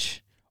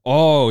 garbage.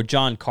 Oh,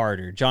 John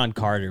Carter. John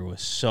Carter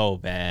was so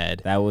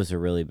bad. That was a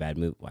really bad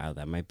movie. Wow,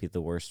 that might be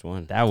the worst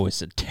one. That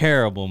was a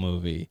terrible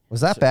movie.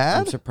 Was that bad?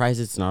 I'm surprised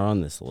it's not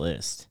on this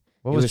list.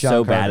 What It was was John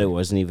so bad Carter? it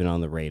wasn't even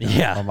on the radar.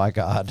 Yeah. Oh my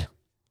God.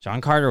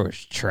 John Carter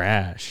was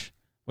trash.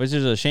 Which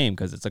is a shame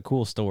because it's a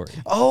cool story.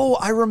 Oh,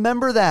 I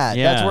remember that.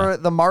 Yeah. That's where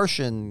the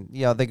Martian,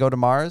 they go to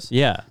Mars.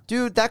 Yeah.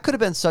 Dude, that could have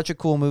been such a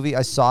cool movie.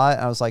 I saw it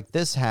and I was like,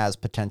 this has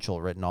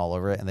potential written all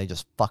over it, and they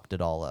just fucked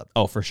it all up.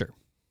 Oh, for sure.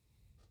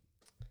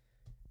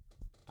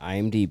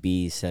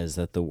 IMDb says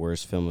that the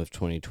worst film of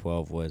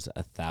 2012 was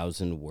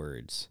 1,000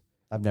 Words.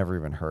 I've never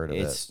even heard of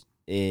it.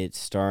 It's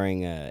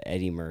starring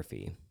Eddie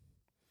Murphy.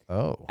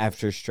 Oh.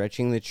 After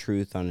stretching the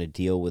truth on a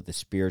deal with a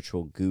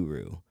spiritual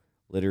guru,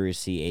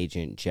 literacy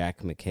agent Jack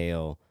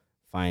McHale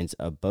finds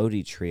a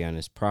Bodhi tree on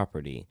his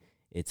property.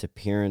 Its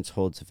appearance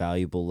holds a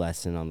valuable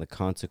lesson on the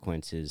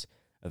consequences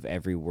of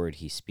every word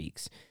he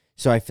speaks.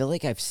 So I feel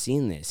like I've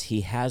seen this.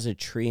 He has a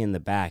tree in the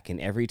back,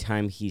 and every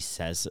time he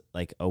says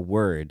like a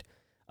word,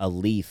 a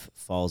leaf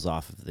falls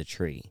off of the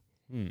tree.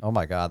 Oh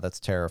my God, that's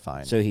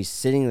terrifying. So he's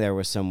sitting there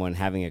with someone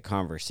having a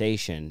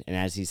conversation, and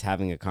as he's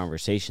having a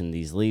conversation,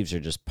 these leaves are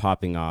just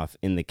popping off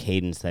in the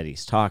cadence that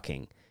he's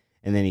talking.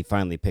 And then he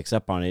finally picks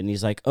up on it, and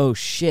he's like, oh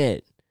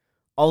shit,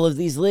 all of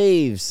these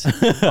leaves.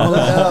 Oh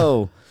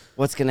no.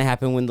 What's going to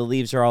happen when the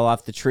leaves are all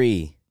off the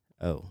tree?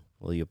 Oh,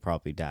 well, you'll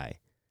probably die.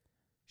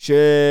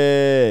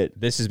 Shit.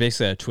 This is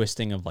basically a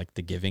twisting of like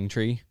the Giving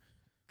Tree.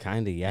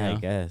 Kind of, yeah, Yeah. I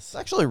guess. It's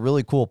actually a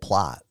really cool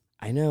plot.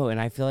 I know, and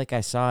I feel like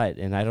I saw it,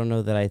 and I don't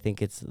know that I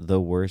think it's the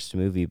worst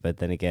movie, but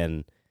then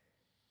again,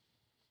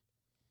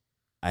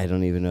 I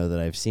don't even know that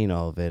I've seen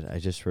all of it. I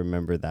just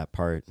remember that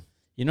part.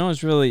 You know, I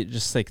was really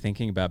just like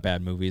thinking about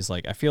bad movies.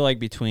 Like, I feel like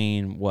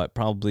between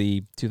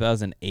probably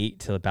 2008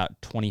 to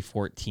about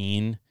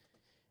 2014,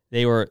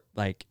 there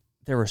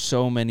were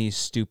so many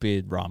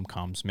stupid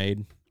rom-coms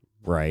made.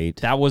 Right,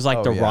 That was like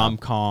Oh, the yeah.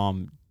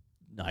 rom-com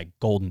like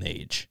golden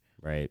age.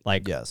 right.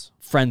 Like Yes.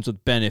 Friends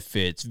with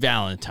Benefits,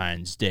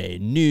 Valentine's Day,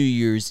 New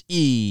Year's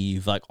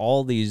Eve, like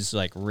all these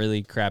like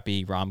really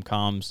crappy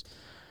rom-coms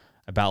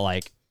about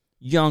like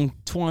young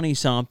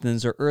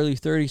 20-somethings or early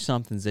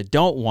 30-somethings that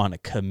don't want to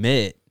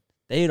commit.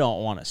 They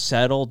don't want to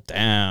settle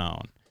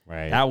down.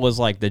 Right. That was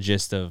like the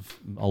gist of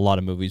a lot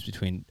of movies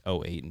between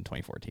 2008 and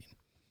 2014.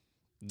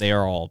 They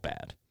are all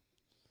bad.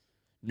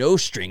 No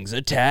strings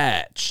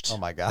attached. Oh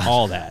my God.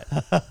 All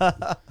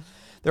that.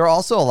 There are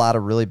also a lot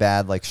of really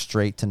bad, like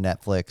straight to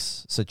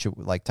Netflix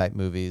type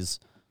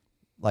movies.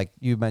 Like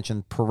you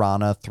mentioned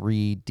Piranha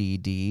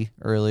 3DD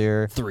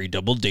earlier.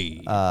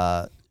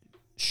 3DD.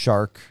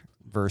 Shark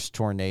vs.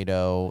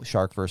 Tornado,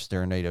 Shark vs.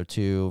 Tornado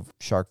 2,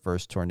 Shark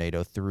vs.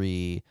 Tornado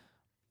 3,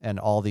 and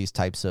all these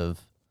types of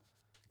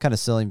kind of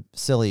silly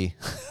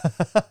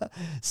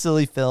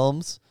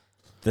films.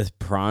 The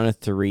Piranha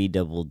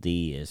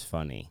 3DD is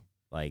funny.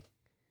 Like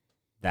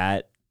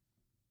that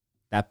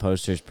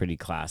poster is pretty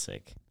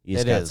classic.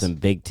 He's It got is. some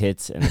big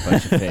tits and a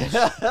bunch of fish.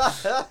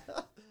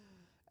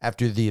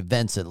 After the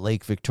events at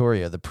Lake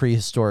Victoria, the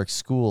prehistoric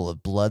school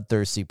of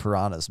bloodthirsty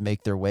piranhas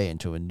make their way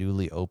into a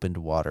newly opened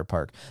water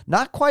park.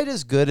 Not quite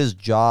as good as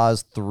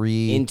Jaws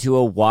 3. Into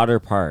a water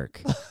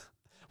park.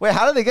 Wait,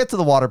 how did they get to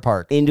the water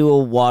park? Into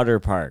a water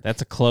park.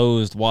 That's a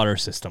closed water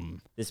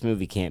system. This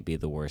movie can't be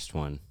the worst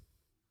one.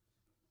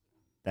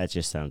 That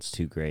just sounds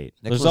too great.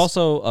 There's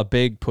also a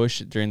big push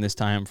during this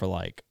time for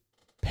like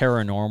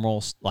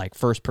paranormal, like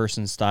first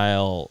person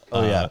style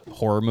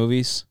horror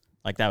movies.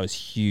 Like that was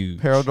huge.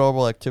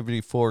 Paranormal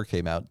Activity 4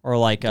 came out. Or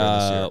like during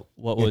this year.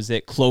 what was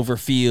it?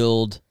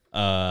 Cloverfield,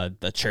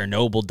 the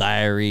Chernobyl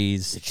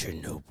Diaries,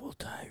 Chernobyl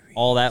Diary.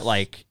 all that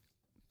like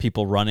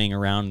people running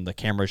around, the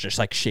camera's just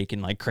like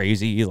shaking like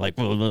crazy, like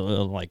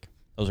like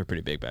those are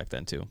pretty big back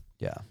then too.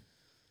 Yeah.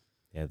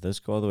 Yeah, those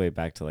go all the way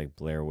back to like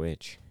Blair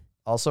Witch.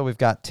 Also, we've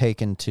got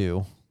Taken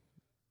 2.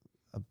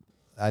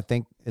 I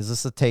think, is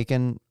this a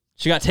Taken?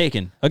 She got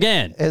taken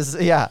again. Is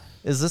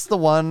this the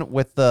one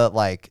with the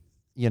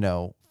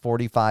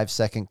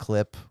 45-second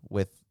clip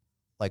with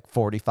like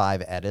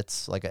 45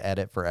 edits, like an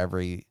edit for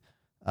every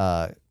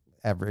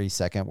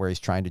second where he's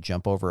trying to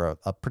jump over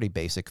a pretty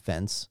basic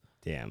fence?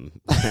 Damn.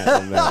 I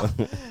don't know.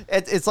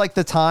 It's like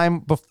the time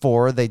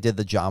before they did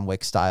the John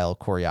Wick style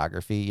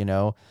choreography,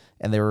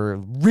 and they were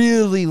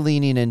really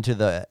leaning into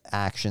the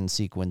action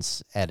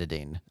sequence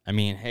editing. I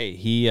mean, hey,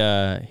 he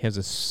has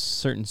a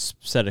certain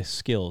set of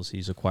skills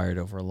he's acquired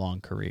over a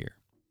long career.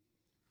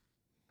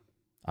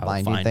 I will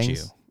Finding find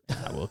things? you.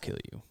 I will kill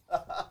you.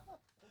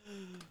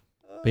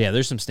 But yeah,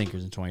 there's some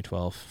stinkers in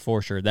 2012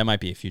 for sure. That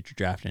might be a future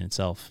draft in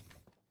itself.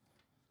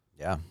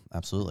 Yeah,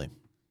 absolutely.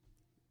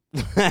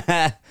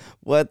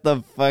 What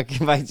the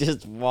fuck am I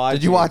just watching?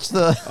 Did you watch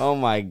the? Oh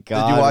my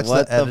god. Did you watch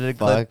what the edited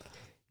fuck? clip?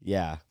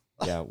 Yeah.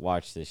 Yeah,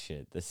 watch this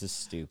shit. This is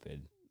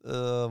stupid.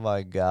 Oh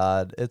my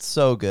god, it's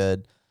so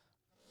good.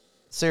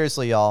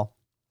 Seriously, y'all.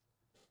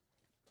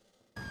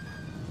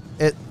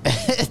 It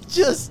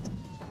just.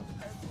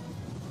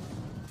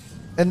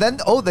 And then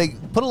they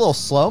put a little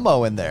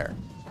slow-mo in there.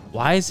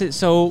 Why is it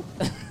so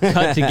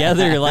cut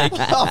together? Like,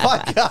 Oh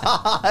my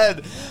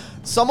god.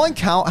 Someone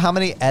count how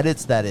many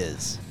edits that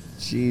is.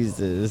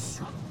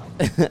 Jesus.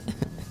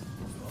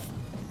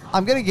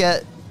 I'm going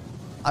to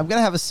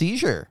have a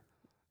seizure.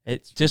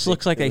 it just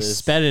looks like they ridiculous.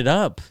 sped it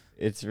up.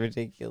 It's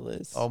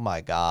ridiculous. Oh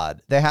my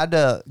god. They had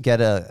to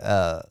get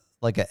an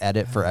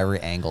edit for every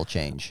angle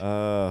change.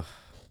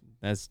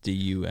 That's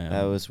DUM.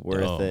 That was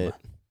worth it.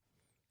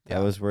 That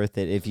was worth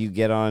it. If you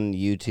get on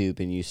YouTube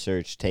and you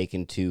search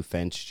Taken 2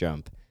 fence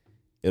jump,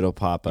 it'll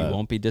pop You up.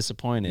 won't be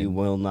disappointed. You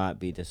will not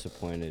be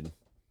disappointed.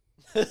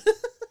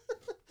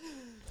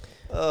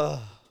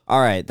 All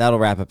right, that'll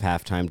wrap up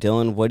halftime.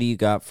 Dylan, what do you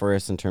got for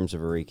us in terms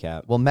of a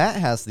recap? Well, Matt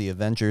has The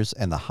Avengers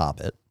and The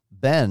Hobbit,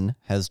 Ben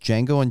has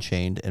Django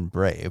Unchained and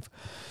Brave.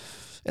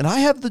 And I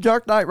have The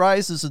Dark Knight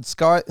Rises and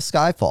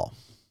Skyfall.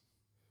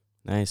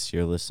 Nice.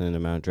 You're listening to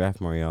Mount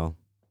Draftmore, y'all.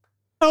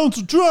 Mount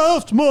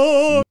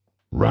Draftmore.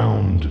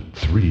 Round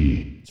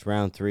 3. It's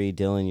round 3.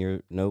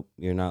 Dylan,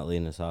 you're not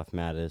leading us off.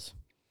 Matt is.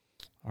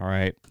 All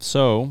right.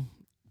 So I'm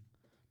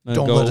gonna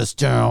Don't go let us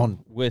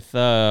down. with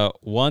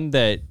one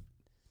that,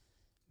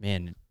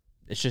 man,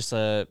 it's just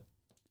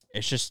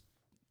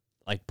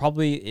like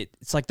probably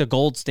it's like the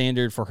gold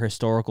standard for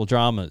historical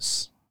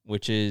dramas,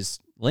 which is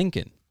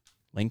Lincoln.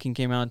 Lincoln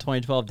came out in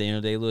 2012.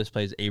 Daniel Day-Lewis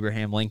plays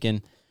Abraham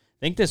Lincoln. I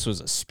think this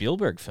was a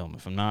Spielberg film,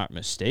 if I'm not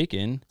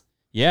mistaken.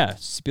 Yeah,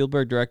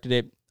 Spielberg directed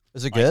it.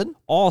 Is it good?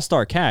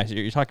 All-star cast.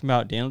 You're talking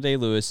about Daniel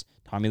Day-Lewis,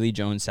 Tommy Lee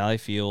Jones, Sally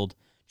Field,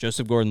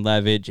 Joseph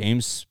Gordon-Levitt,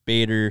 James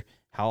Spader,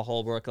 Hal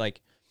Holbrook. Like,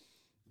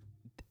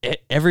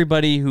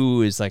 everybody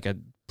who is like a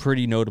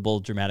pretty notable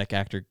dramatic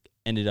actor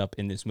ended up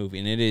in this movie.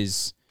 And it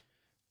is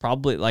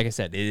probably, like I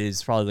said, it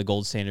is probably the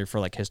gold standard for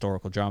like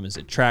historical dramas.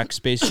 It tracks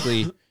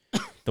basically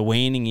the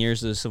waning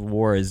years of the Civil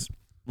War as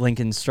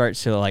Lincoln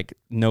starts to like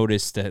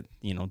notice that,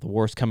 you know, the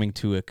war's coming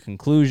to a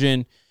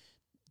conclusion.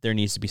 There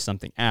needs to be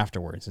something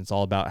afterwards. It's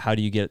all about how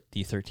do you get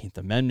the 13th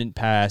Amendment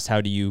passed? How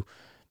do you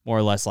more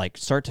or less like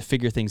start to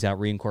figure things out,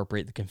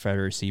 reincorporate the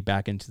Confederacy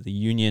back into the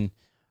Union?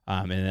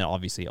 And then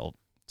obviously,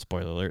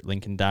 spoiler alert,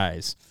 Lincoln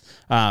dies.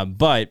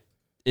 But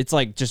it's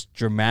like just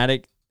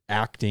dramatic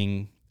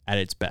acting at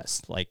its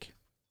best. Like,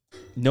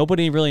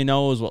 nobody really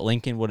knows what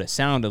Lincoln would have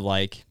sounded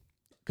like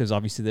because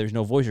obviously there's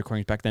no voice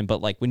recordings back then.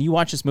 But like when you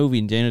watch this movie,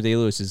 and Daniel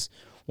Day-Lewis is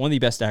one of the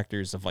best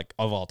actors of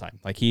all time.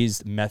 Like,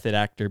 he's method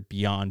actor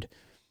beyond.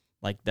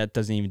 Like, that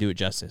doesn't even do it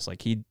justice.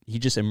 Like, he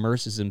just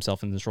immerses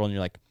himself in this role, and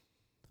you're like,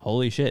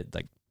 holy shit,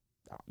 like,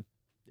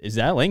 is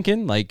that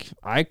Lincoln? Like,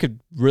 I could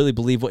really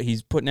believe what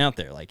he's putting out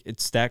there. Like,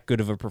 it's that good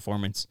of a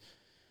performance.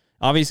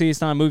 Obviously, it's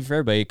not a movie for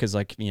everybody because,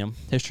 like, you know,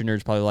 history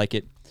nerds probably like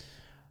it,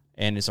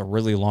 and it's a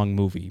really long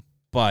movie,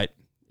 but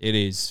it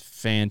is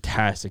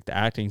fantastic. The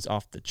acting's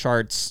off the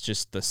charts,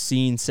 just the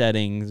scene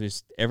settings,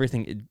 just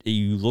everything.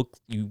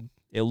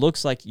 It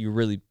looks like you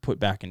really put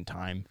back in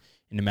time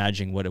and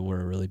imagining what it would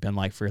have really been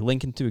like for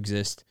Lincoln to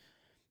exist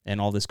and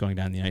all this going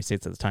down in the United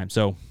States at the time.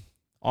 So,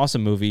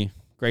 awesome movie,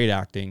 great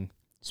acting.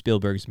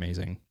 Spielberg's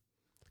amazing.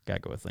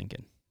 Gotta go with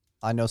Lincoln.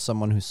 I know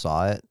someone who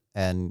saw it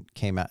and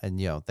came out, and,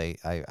 you know,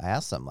 I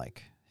asked them,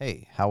 like,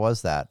 hey, how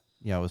was that?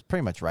 You know, it was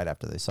pretty much right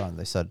after they saw it, and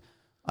they said,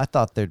 I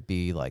thought there'd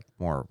be, like,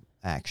 more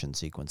action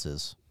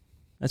sequences.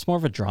 That's more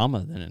of a drama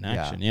than an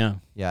action, yeah.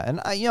 Yeah,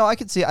 and I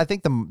could see, I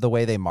think the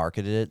way they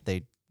marketed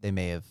it, they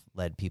may have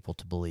led people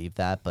to believe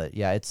that, but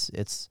yeah,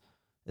 it's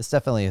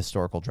definitely a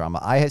historical drama.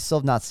 I still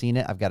have not seen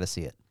it. I've got to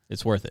see it.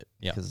 It's worth it.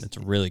 Yeah, it's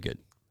really good.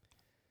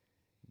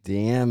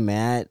 Damn,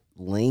 Matt.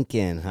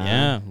 Lincoln, huh?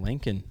 Yeah,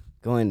 Lincoln.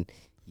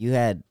 You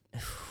had,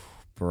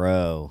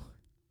 bro.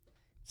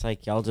 It's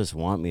like y'all just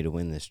want me to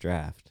win this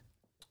draft.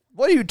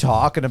 What are you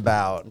talking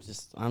about?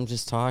 I'm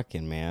just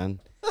talking,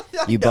 man.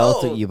 You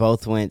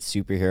both went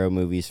superhero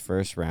movies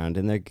first round,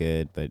 and they're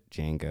good, but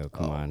Django,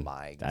 come on.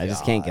 My I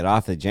just can't get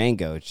off of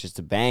Django. It's just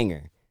a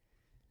banger.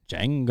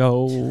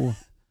 Django.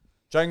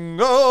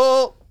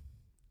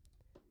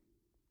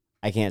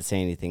 I can't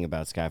say anything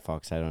about Skyfall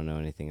because I don't know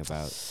anything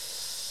about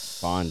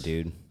Bond,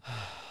 dude.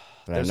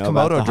 But There's I know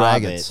about Komodo the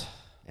dragons. Hobbit,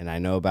 and I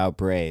know about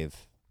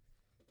Brave.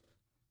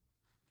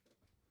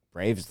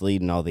 Brave's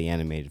leading all the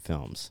animated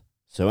films.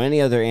 So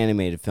any other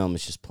animated film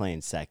is just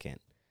playing second.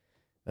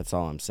 That's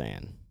all I'm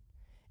saying.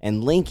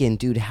 And Lincoln,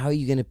 dude, how are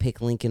you going to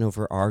pick Lincoln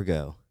over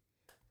Argo?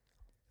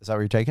 Is that what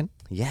you're taking?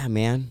 Yeah,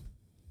 man.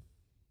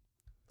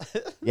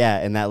 Yeah,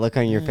 and that look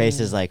on your face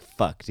is like,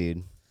 fuck,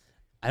 dude.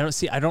 I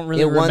don't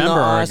really It won the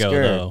remember Argo,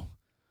 Oscar. though.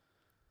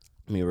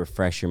 Let me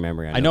refresh your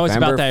memory. I know it's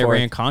about the November 4th.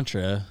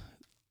 Iran-Contra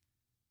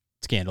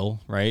scandal,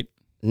 right?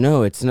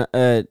 No, it's not.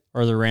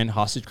 Or the Iran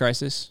hostage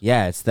crisis.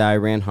 Yeah, it's the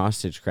Iran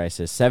hostage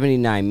crisis.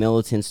 79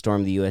 militants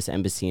stormed the U.S.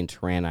 Embassy in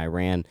Tehran,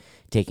 Iran,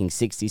 taking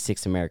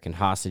 66 American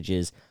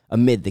hostages.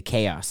 Amid the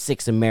chaos,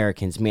 6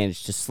 Americans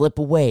managed to slip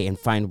away and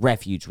find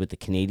refuge with the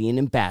Canadian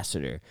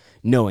ambassador.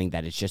 Knowing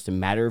that it's just a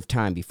matter of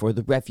time before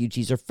the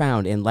refugees are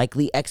found and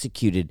likely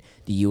executed,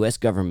 the U.S.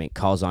 government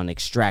calls on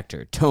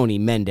extractor Tony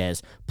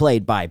Mendez,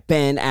 played by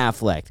Ben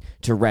Affleck,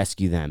 to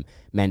rescue them.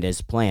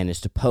 Mendez's plan is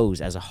to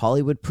pose as a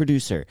Hollywood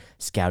producer,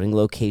 scouting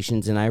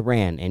locations in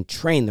Iran and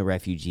train the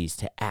refugees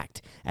to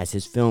act as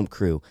his film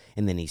crew,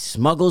 and then he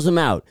smuggles them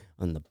out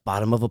on the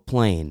bottom of a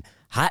plane.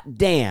 Hot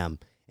damn!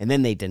 And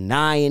then they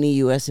deny any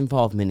U.S.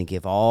 involvement and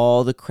give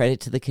all the credit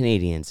to the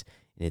Canadians.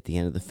 And at the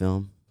end of the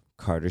film,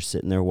 Carter's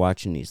sitting there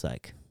watching. He's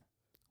like,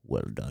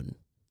 well done.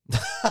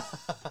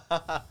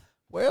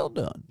 Well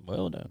done.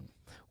 Well done.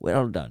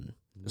 Well done.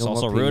 This No more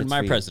also ruined payments my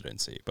for you.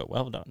 presidency, but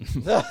well done.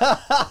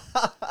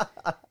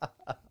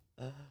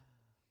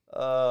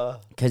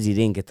 Because he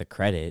didn't get the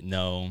credit.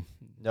 No.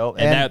 No,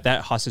 And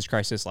that hostage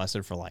crisis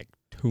lasted for like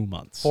 2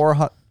 months.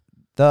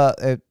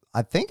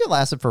 I think it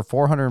lasted for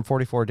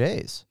 444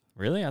 days.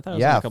 Really? I thought it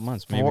was only a couple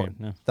months. Maybe.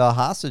 No. The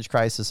hostage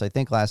crisis, I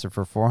think, lasted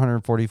for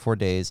 444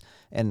 days,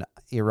 and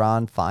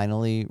Iran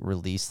finally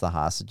released the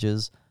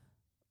hostages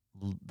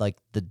like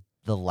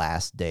the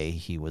last day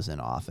he was in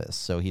office.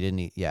 So he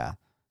didn't.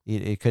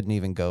 It couldn't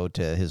even go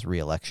to his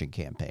reelection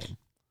campaign.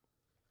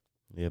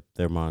 Yep,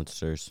 they're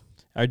monsters.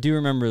 I do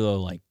remember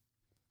though, like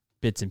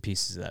bits and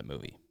pieces of that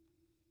movie.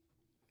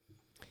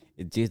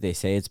 Dude, they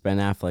say it's Ben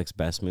Affleck's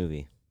best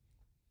movie.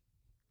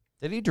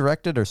 Did he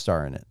direct it or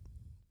star in it?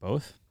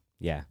 Both.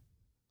 Yeah,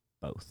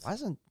 both. Why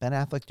doesn't Ben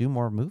Affleck do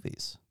more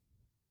movies?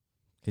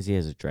 Because he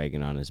has a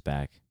dragon on his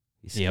back.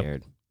 He's Yep.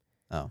 scared.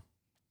 Oh.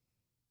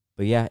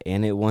 But yeah,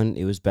 and it won.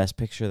 It was Best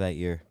Picture that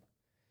year.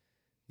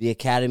 The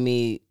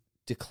Academy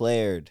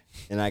declared,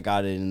 and I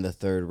got it in the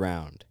third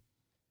round.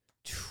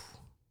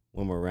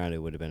 One more round, it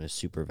would have been a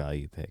super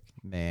value pick.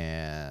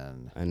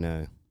 Man. I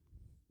know.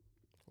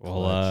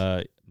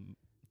 Well,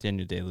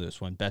 Daniel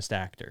Day-Lewis won Best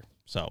Actor.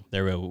 So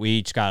there we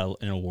each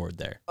got an award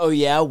there. Oh,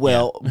 yeah?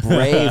 Well,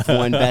 Brave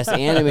won Best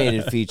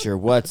Animated Feature.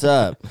 What's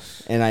up?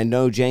 And I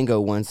know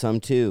Django won some,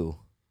 too.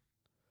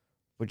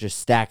 We're just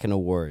stacking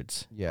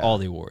awards. Yeah. All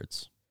the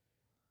awards.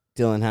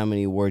 Dylan, how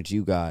many awards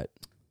you got?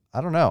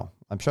 I don't know.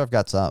 I'm sure I've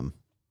got some.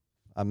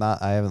 I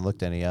haven't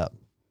looked any up.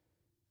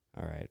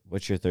 All right.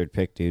 What's your third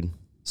pick, dude?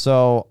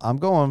 So I'm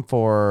going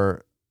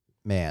for,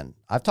 man,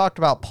 I've talked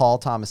about Paul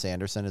Thomas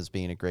Anderson as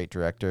being a great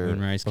director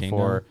Moonrise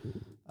before.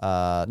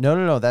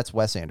 No, that's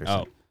Wes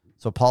Anderson. Oh.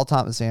 So Paul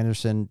Thomas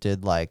Anderson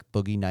did like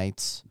Boogie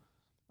Nights.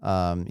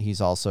 He's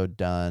also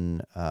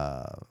done,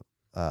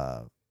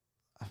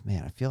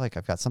 man, I feel like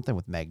I've got something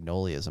with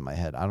Magnolias in my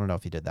head. I don't know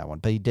if he did that one,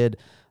 but he did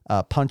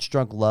Punch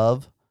Drunk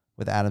Love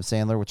with Adam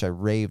Sandler, which I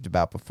raved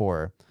about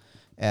before.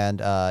 And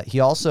he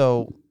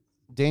also,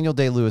 Daniel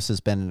Day-Lewis has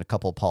been in a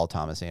couple of Paul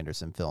Thomas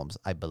Anderson films,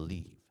 I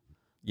believe.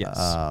 Yes.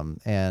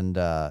 And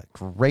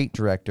great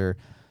director.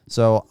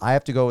 So I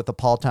have to go with the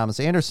Paul Thomas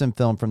Anderson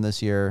film from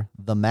this year,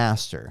 The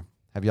Master.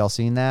 Have y'all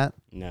seen that?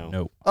 No.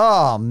 Nope.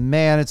 Oh,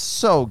 man, it's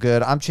so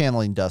good. I'm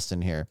channeling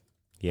Dustin here.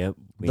 Yep.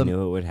 We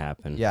knew it would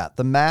happen. Yeah,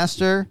 The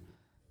Master.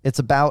 It's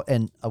about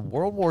a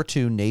World War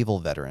II naval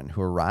veteran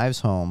who arrives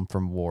home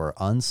from war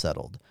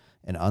unsettled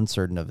and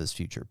uncertain of his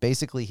future.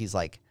 Basically, he's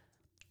like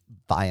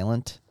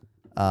violent,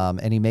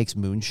 and he makes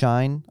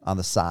moonshine on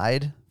the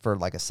side for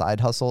like a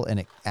side hustle, and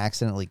it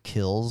accidentally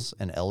kills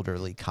an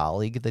elderly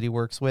colleague that he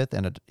works with,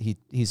 and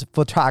he's a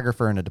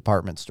photographer in a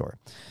department store.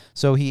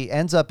 So he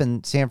ends up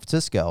in San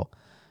Francisco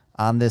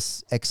on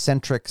this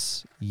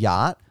eccentric's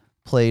yacht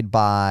played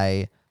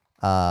by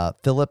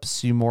Philip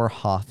Seymour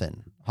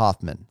Hoffman.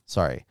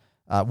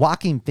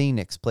 Joaquin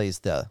Phoenix plays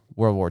the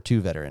World War II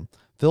veteran.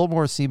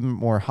 Philip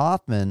Seymour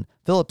Hoffman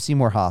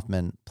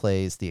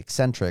plays the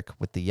eccentric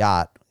with the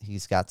yacht.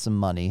 He's got some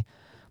money.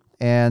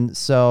 And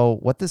so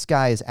what this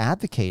guy is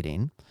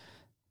advocating,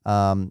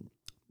 what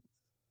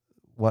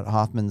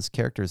Hoffman's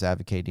character is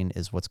advocating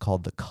is what's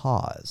called the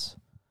cause.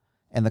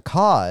 And the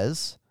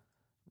cause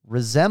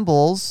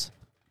resembles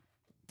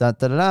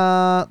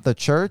the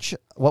church,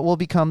 what will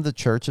become the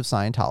Church of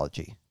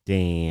Scientology.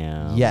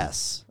 Damn.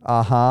 Yes.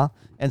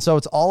 And so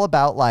it's all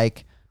about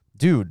like,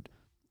 dude,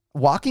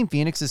 Joaquin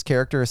Phoenix's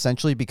character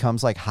essentially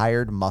becomes like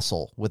hired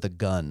muscle with a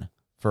gun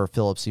for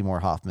Philip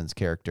Seymour Hoffman's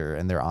character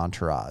and their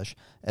entourage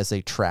as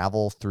they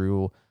travel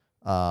through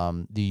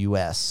the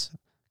U.S.,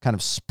 kind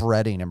of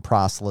spreading and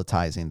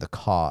proselytizing the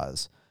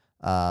cause.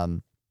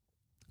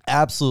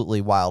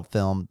 Absolutely wild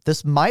film.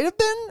 This might have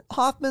been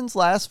Hoffman's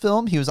last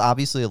film. He was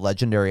obviously a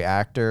legendary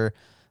actor.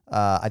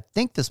 I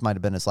think this might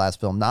have been his last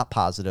film. Not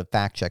positive.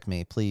 Fact check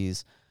me,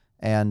 please.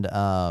 And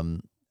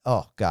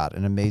oh God,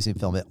 an amazing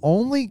film. It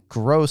only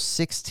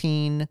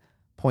grossed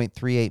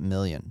 $16.38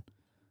 million,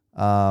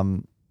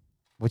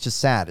 which is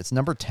sad. It's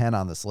number 10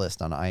 on this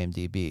list on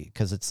IMDb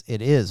because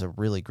it is a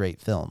really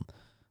great film.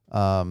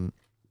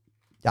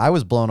 I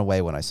was blown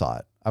away when I saw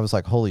it. I was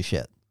like, holy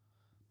shit.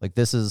 Like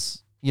this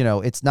is,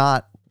 it's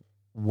not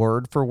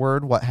word for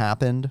word what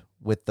happened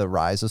with the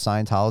rise of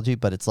Scientology,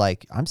 but it's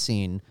like I'm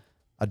seeing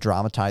a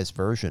dramatized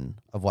version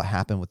of what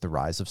happened with the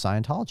rise of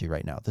Scientology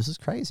right now. This is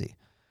crazy.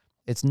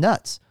 It's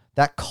nuts.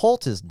 That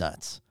cult is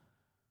nuts.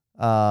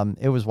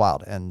 It was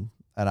wild, and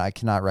I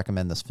cannot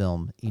recommend this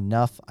film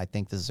enough. I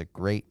think this is a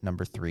great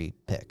number 3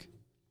 pick.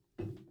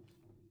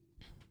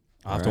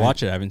 I'll have to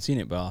watch it. I haven't seen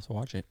it, but I'll have to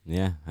watch it.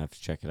 Yeah, I have to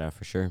check it out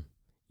for sure.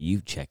 You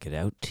check it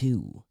out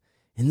too.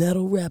 And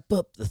that'll wrap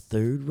up the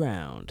third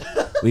round.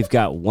 We've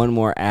got one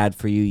more ad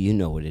for you. You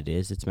know what it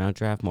is. It's Mount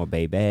Draftmore,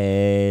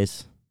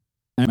 babies.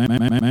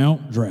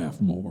 Mount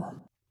Draftmore.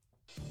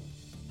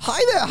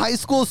 Hi there, high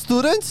school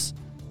students.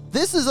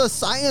 This is a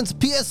science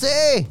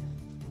PSA.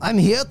 I'm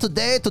here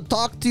today to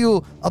talk to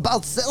you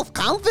about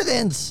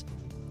self-confidence.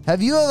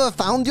 Have you ever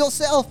found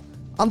yourself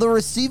on the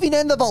receiving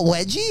end of a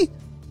wedgie?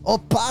 Or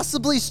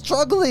possibly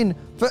struggling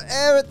for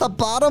air at the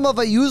bottom of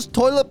a used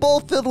toilet bowl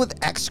filled with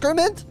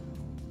excrement?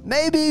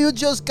 Maybe you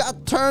just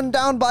got turned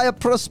down by a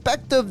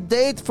prospective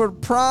date for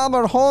prom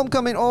or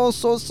homecoming. Oh,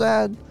 so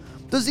sad.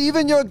 Does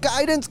even your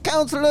guidance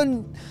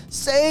counselor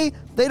say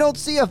they don't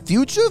see a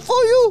future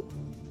for you?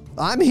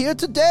 I'm here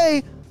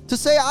today to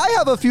say I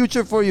have a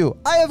future for you.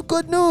 I have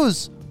good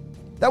news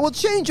that will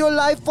change your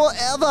life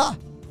forever.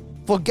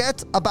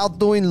 Forget about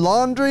doing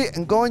laundry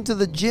and going to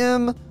the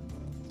gym.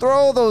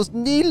 throw those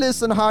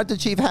needless and hard to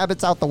achieve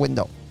habits out the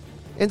window.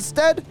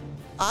 Instead,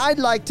 I'd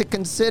like to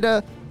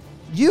consider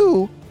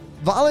you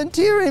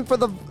volunteering for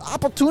the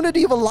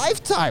opportunity of a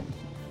lifetime.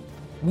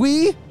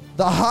 We,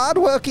 the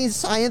hardworking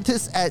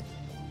scientists at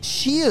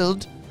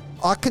SHIELD,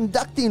 are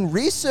conducting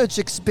research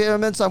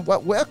experiments on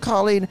what we're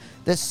calling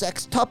the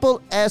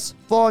Sextuple S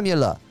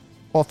formula,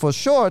 or for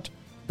short,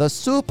 the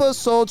Super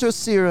Soldier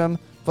Serum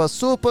for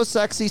Super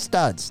Sexy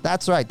Studs.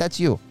 That's right,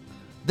 that's you.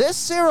 This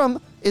serum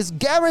is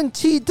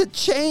guaranteed to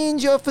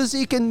change your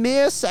physique in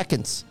mere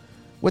seconds.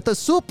 With the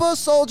Super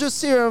Soldier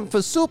Serum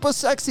for Super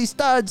Sexy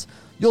Studs,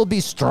 you'll be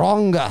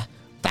stronger,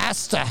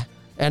 faster,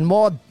 and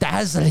more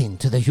dazzling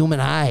to the human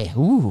eye.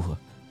 Ooh.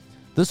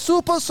 The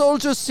Super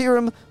Soldier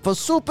Serum for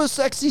Super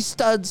Sexy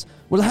Studs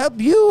will help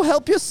you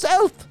help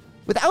yourself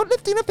without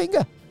lifting a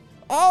finger.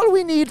 All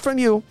we need from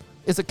you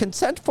is a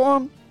consent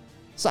form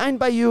signed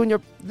by you and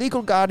your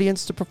legal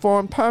guardians to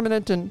perform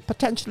permanent and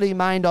potentially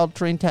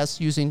mind-altering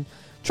tests using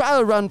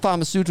trial-run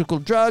pharmaceutical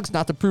drugs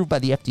not approved by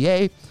the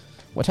FDA,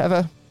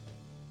 whatever.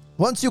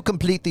 Once you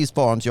complete these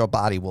forms, your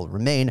body will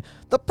remain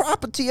the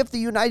property of the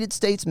United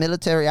States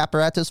military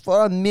apparatus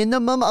for a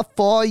minimum of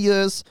 4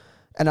 years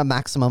and a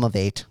maximum of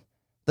 8.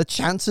 The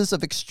chances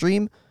of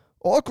extreme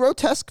or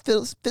grotesque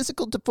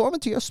physical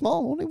deformity are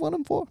small, only 1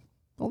 in 4.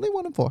 Only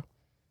 1 in 4.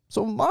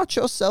 So march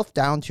yourself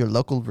down to your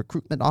local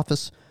recruitment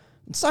office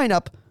and sign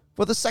up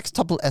for the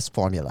Sextuple S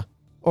formula,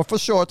 or for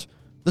short,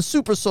 the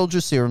Super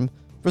Soldier Serum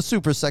for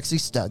Super Sexy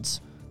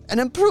Studs, and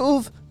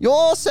improve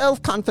your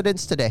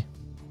self-confidence today.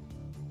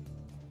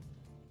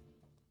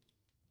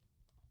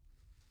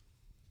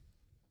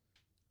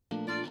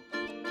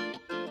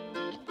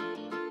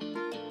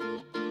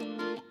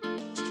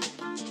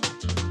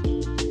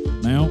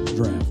 Mount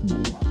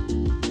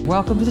Draftmore.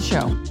 Welcome to the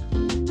show.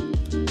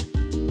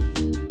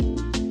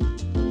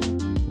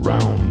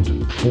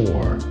 Round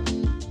 4.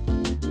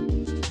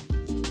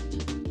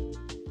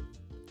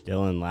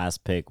 Dylan,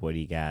 last pick. What do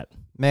you got?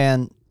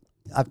 Man,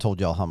 I've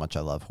told y'all how much I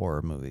love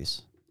horror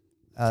movies.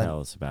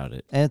 Tell us about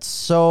it. And it's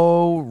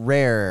so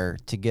rare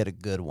to get a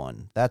good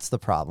one. That's the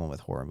problem with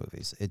horror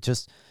movies.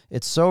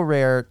 It's so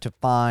rare to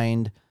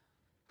find.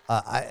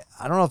 I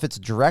don't know if it's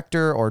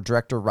director or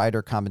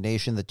director-writer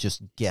combination that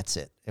just gets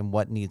it and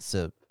what needs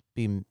to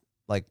be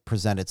like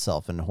present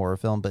itself in a horror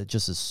film, but it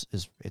just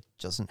is it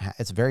doesn't.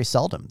 It's very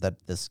seldom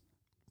that this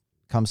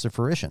comes to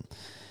fruition.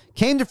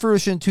 Came to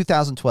fruition in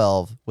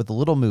 2012 with a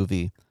little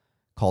movie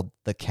called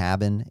The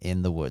Cabin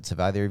in the Woods. Have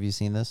either of you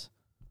seen this?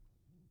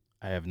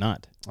 I have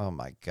not. Oh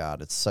my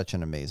God, it's such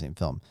an amazing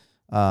film.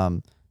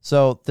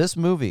 So this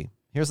movie,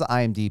 here's the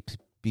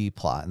IMDb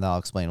plot, and then I'll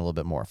explain a little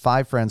bit more.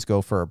 5 friends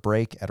go for a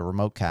break at a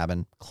remote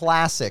cabin.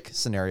 Classic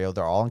scenario.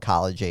 They're all in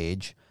college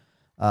age,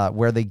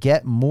 where they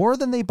get more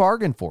than they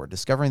bargained for,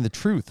 discovering the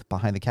truth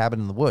behind the cabin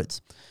in the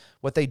woods.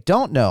 What they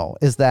don't know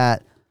is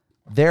that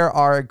there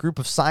are a group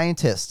of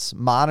scientists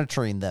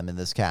monitoring them in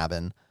this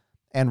cabin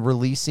and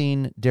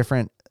releasing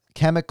different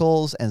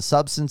chemicals and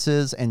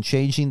substances and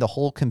changing the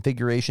whole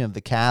configuration of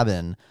the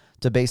cabin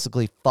to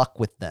basically fuck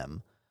with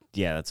them.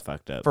 Yeah, that's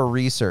fucked up. For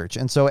research.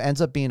 And so it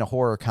ends up being a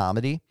horror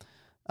comedy.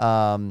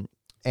 Oh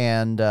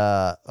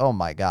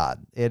my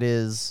God, it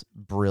is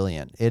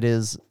brilliant. It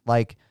is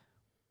like,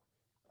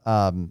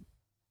 I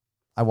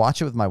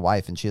watch it with my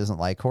wife and she doesn't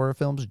like horror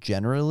films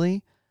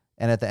generally.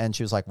 And at the end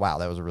she was like, wow,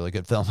 that was a really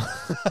good film.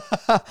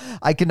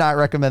 I cannot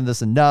recommend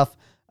this enough.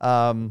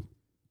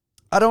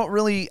 I don't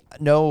really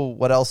know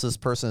what else this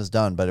person has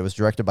done, but it was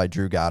directed by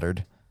Drew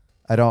Goddard.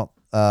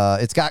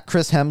 It's got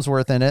Chris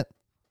Hemsworth in it.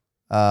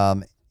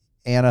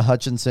 Anna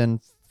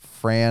Hutchinson,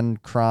 Fran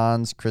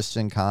Kranz,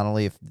 Christian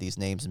Connolly. If these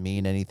names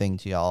mean anything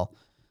to y'all,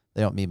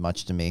 they don't mean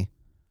much to me.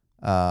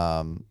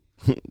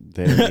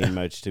 They don't mean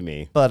much to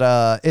me.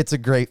 But it's a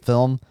great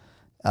film.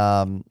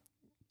 And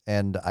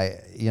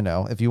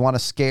if you want to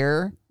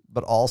scare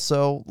but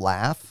also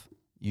laugh,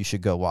 you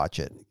should go watch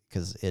it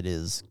because it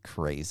is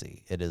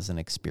crazy. It is an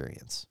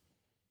experience.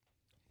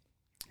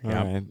 Yeah,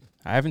 All right.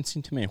 I haven't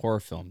seen too many horror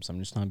films. I'm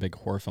just not a big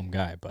horror film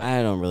guy. But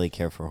I don't really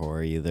care for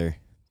horror either.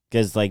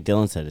 Because like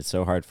Dylan said, it's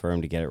so hard for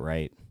him to get it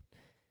right.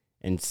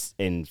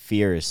 And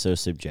fear is so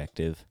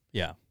subjective.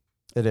 yeah,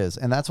 It is.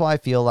 And that's why I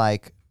feel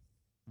like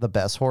the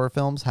best horror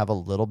films have a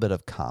little bit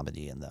of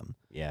comedy in them.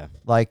 Yeah.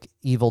 Like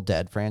Evil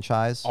Dead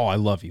franchise. oh, I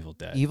love Evil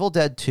Dead. Evil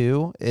Dead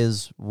 2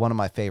 is one of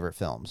my favorite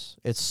films.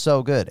 It's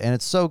so good. And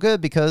it's so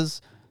good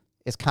because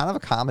it's kind of a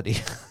comedy.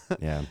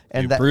 Yeah.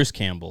 And Dude, that Bruce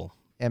Campbell,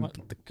 and what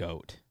the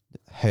goat.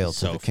 Hail He's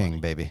to so the king,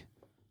 funny. baby.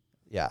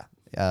 Yeah.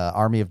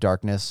 Army of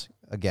Darkness.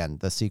 Again,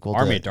 the sequel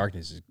Army to of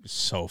Darkness is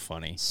so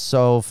funny.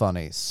 So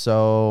funny.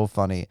 So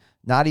funny.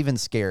 Not even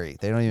scary.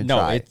 They don't even No,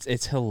 try.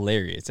 it's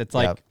hilarious. It's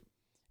like Yep.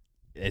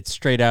 it's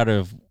straight out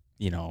of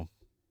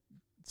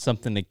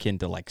something akin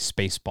to like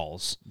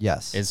Spaceballs.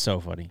 Yes. It's so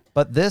funny.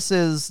 But this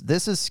is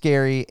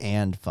scary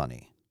and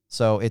funny.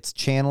 So it's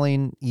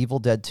channeling Evil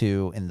Dead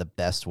 2 in the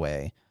best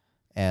way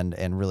and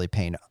really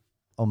paying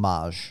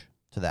homage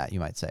to that, you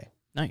might say.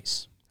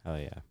 Nice. Oh,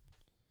 yeah.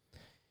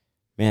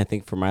 Man, I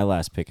think for my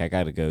last pick, I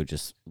got to go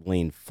just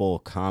lean full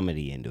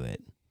comedy into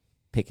it.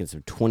 picking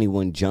some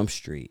 21 Jump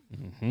Street.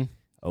 Mm-hmm.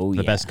 Oh,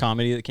 The yeah. best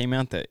comedy that came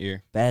out that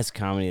year. Best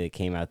comedy that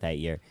came out that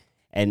year.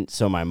 And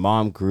so my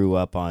mom grew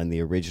up on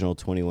the original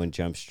 21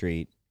 Jump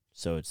Street.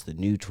 So it's the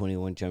new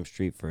 21 Jump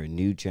Street for a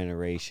new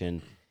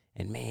generation.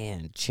 And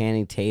man,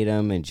 Channing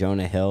Tatum and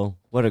Jonah Hill,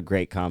 what a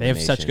great They combination.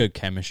 have such good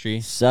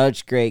chemistry.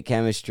 Such great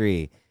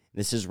chemistry.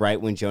 This is right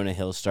when Jonah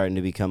Hill's starting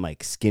to become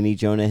like skinny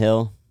Jonah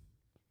Hill.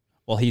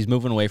 Well, he's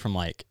moving away from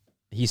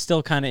he's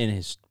still kind of in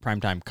his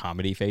primetime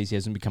comedy phase. He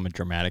hasn't become a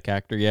dramatic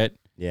actor yet.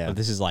 Yeah. But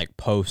this is like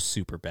post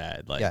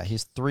Superbad. Yeah,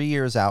 he's 3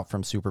 years out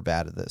from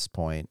Superbad at this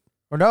point.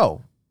 Or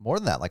no, more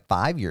than that, like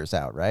 5 years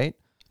out, right?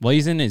 Well,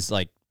 he's in his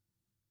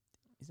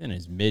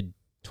mid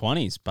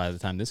 20s by the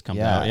time this comes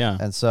out. Yeah.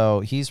 And so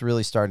he's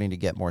really starting to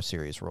get more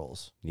serious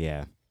roles.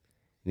 Yeah.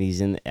 And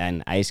he's in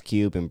and Ice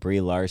Cube and Brie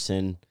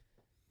Larson.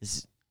 This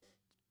is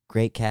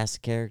great cast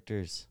of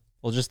characters.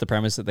 Well, just the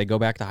premise that they go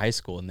back to high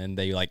school and then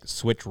they like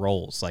switch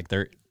roles. Like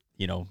they're,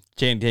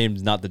 Channing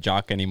Tatum's not the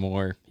jock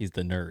anymore. He's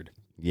the nerd.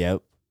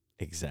 Yep.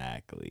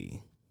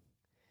 Exactly.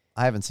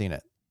 I haven't seen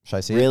it. Should I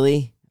see it?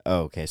 Really?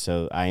 Oh, okay.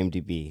 So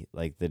IMDb,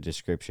 like the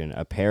description,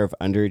 a pair of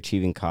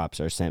underachieving cops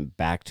are sent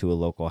back to a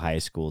local high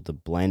school to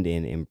blend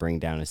in and bring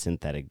down a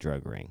synthetic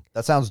drug ring.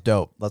 That sounds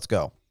dope. Let's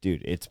go.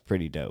 Dude, it's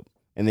pretty dope.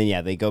 And then,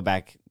 yeah, they go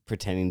back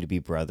pretending to be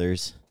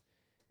brothers,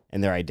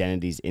 and their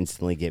identities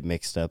instantly get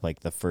mixed up like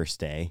the first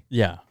day.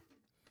 Yeah.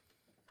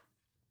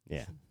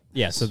 Yeah.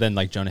 Yeah. So then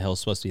like Jonah Hill's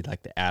supposed to be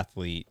like the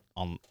athlete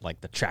on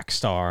like the track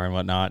star and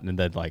whatnot. And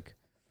then like,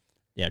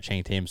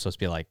 Channing Tatum's supposed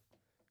to be like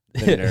The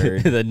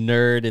nerd. the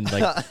nerd and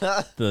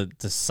like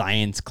the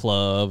science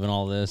club and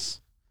all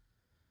this.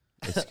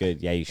 It's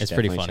good. Yeah, you should It's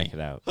pretty definitely funny. check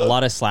it out. A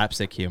lot of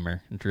slapstick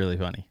humor. It's really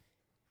funny.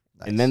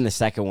 And then the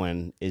second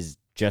one is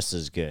just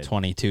as good.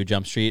 22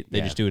 Jump Street. They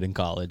Yeah. just do it in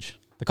college.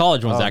 The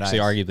college one's Oh, actually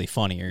nice. arguably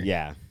funnier.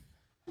 Yeah,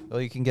 Well,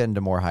 you can get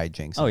into more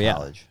hijinks in Oh, yeah.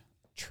 college.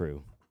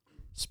 true.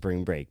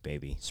 Spring break,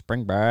 baby.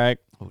 Spring break.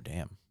 Oh,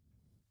 damn.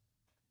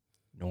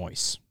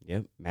 Noise.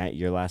 Yep. Matt,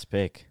 your last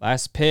pick.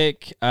 Last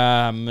pick.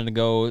 I'm going to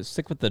go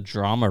stick with the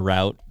drama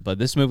route. But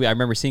this movie, I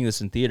remember seeing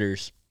this in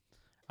theaters.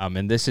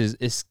 And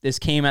this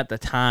came at the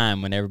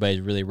time when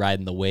everybody's really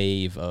riding the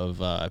wave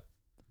of a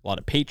lot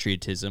of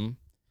patriotism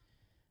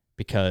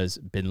because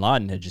Bin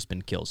Laden had just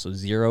been killed. So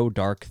Zero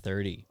Dark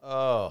 30.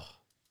 Oh.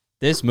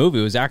 This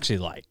movie was actually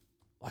like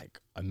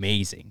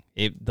amazing.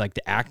 It like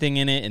the acting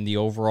in it and the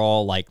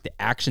overall like the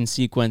action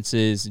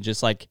sequences and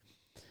just like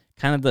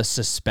kind of the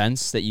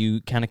suspense that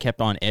you kind of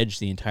kept on edge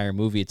the entire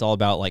movie. It's all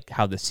about like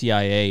how the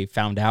CIA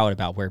found out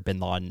about where Bin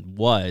Laden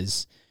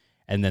was,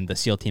 and then the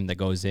SEAL team that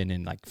goes in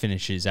and like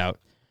finishes out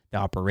the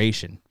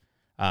operation.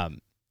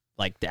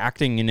 Like the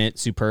acting in it,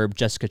 superb.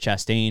 Jessica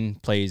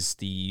Chastain plays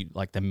the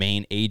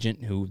main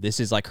agent who this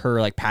is like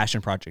her like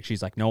passion project.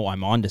 She's like, no,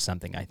 I'm onto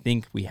something. I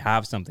think we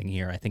have something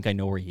here. I think I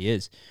know where he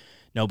is.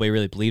 Nobody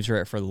really believes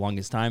her for the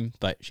longest time,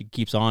 but she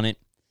keeps on it.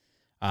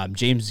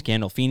 James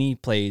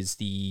Gandolfini plays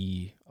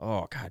the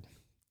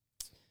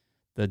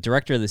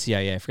director of the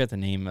CIA. I forget the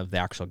name of the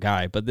actual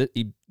guy, but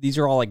these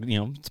are all like,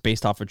 it's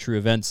based off of true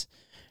events.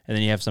 And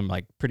then you have some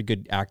like pretty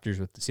good actors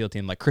with the SEAL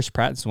team. Like Chris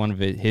Pratt is one of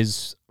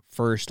his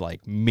first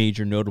like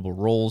major notable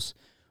roles.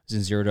 It was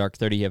in Zero Dark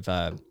 30. You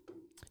have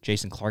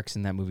Jason Clarke's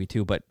in that movie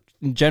too. But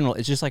in general,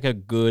 it's just like a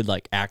good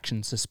like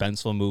action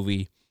suspenseful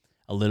movie,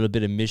 a little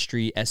bit of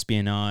mystery,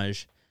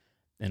 espionage,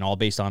 and all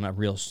based on a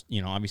real,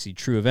 obviously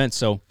true events.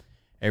 So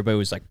everybody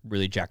was like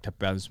really jacked up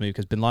about this movie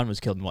because Bin Laden was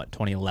killed in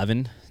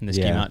 2011, and this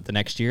came out the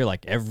next year.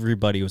 Like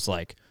everybody was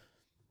like,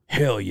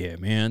 "Hell yeah,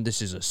 man,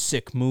 this is a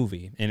sick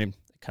movie," and it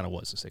kind of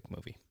was a sick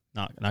movie.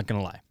 Not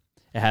gonna lie,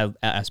 it had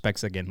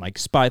aspects again like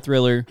spy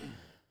thriller,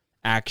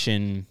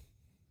 action,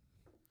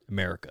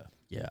 America,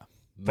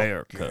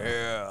 America.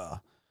 Yeah.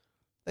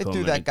 They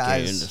threw that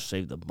guy's to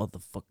save the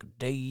motherfucking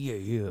day.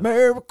 Yeah.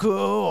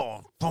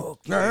 America. Fuck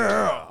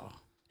yeah.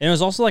 And it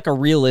was also like a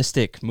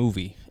realistic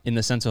movie in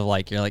the sense of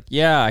like, you're like,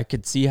 yeah, I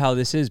could see how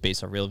this is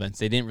based on real events.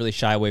 They didn't really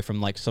shy away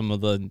from like some of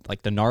the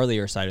like the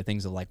gnarlier side of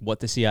things of like what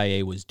the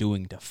CIA was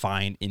doing to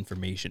find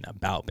information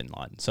about Bin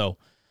Laden. So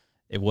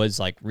it was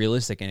like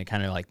realistic and it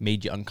kind of like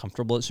made you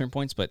uncomfortable at certain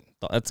points. But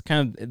that's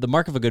kind of the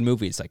mark of a good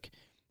movie. It's like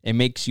it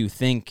makes you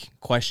think,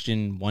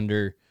 question,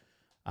 wonder,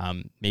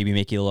 maybe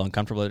make you a little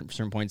uncomfortable at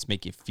certain points,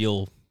 make you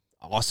feel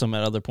awesome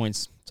at other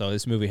points. So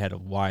this movie had a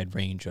wide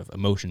range of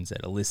emotions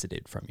that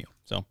elicited from you.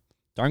 So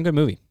darn good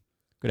movie.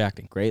 Good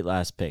acting. Great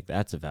last pick.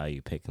 That's a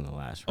value pick in the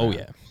last Oh, round.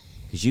 yeah.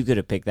 Because you could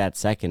have picked that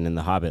second and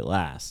The Hobbit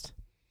last.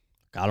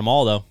 Got them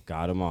all, though.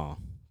 Got them all.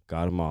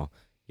 Got them all.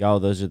 Y'all,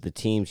 those are the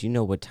teams. You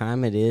know what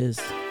time it is.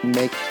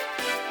 Make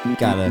We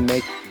gotta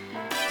make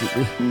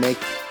make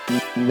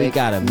we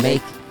gotta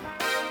make.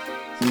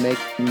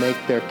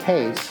 make their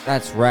case.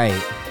 That's right.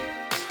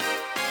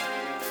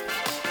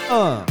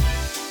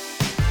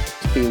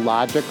 Be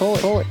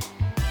logical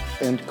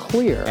and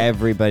clear.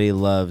 Everybody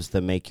loves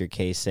the make your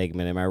case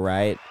segment. Am I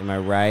right? Am I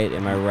right?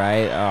 Am I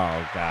right?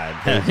 Oh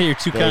God. You're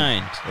too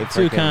kind. They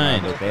Too freaking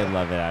kind. Love it. They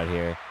love it out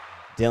here.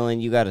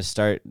 Dylan, you got to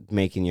start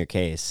making your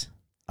case.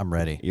 I'm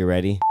ready. You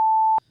ready?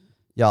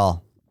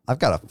 Y'all, I've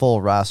got a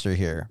full roster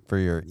here for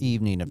your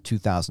evening of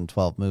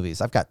 2012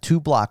 movies. I've got 2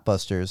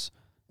 blockbusters,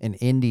 an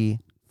indie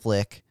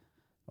flick.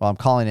 Well, I'm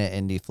calling it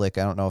indie flick.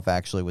 I don't know if it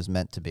actually was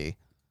meant to be,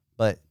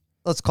 but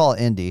let's call it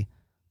indie,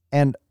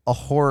 and a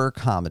horror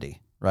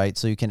comedy, right?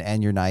 So you can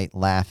end your night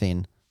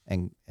laughing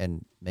and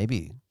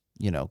maybe,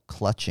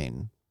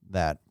 clutching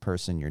that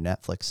person you're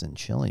Netflix and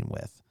chilling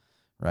with,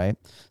 right?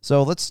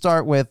 So let's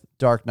start with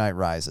Dark Knight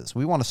Rises.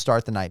 We want to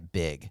start the night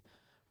big.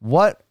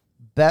 What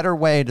better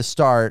way to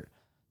start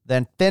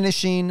than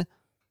finishing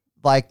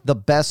like the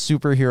best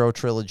superhero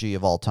trilogy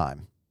of all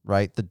time,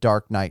 right? The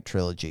Dark Knight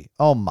trilogy.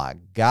 Oh my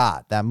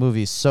God, that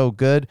movie is so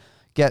good.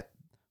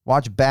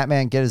 Watch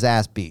Batman get his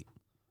ass beat,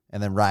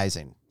 and then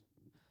Rising.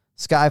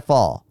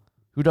 Skyfall.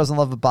 Who doesn't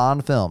love a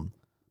Bond film?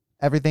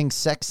 Everything's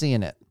sexy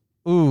in it.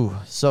 Ooh,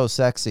 so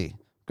sexy.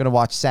 Gonna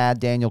watch sad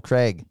Daniel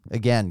Craig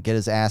again get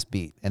his ass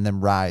beat, and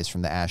then rise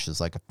from the ashes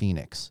like a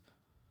phoenix.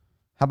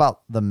 How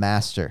about The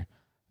Master?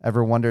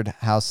 Ever wondered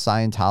how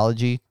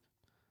Scientology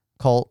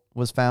cult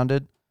was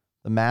founded?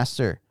 The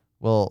Master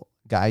will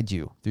guide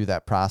you through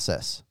that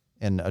process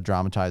in a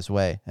dramatized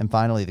way. And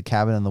finally, The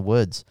Cabin in the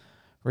Woods.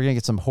 We're going to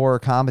get some horror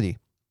comedy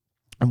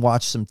and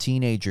watch some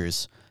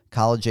teenagers,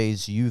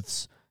 college-age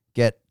youths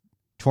get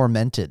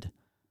tormented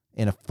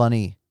in a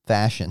funny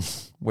fashion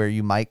where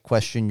you might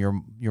question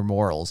your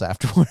morals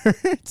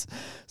afterwards.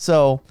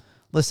 So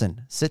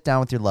listen, sit down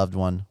with your loved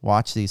one,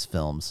 watch these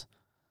films,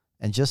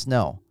 and just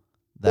know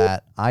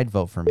that I'd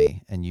vote for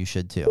me, and you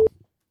should too.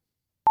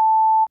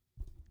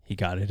 He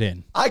got it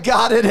in. I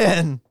got it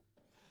in.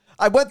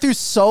 I went through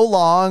so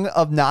long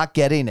of not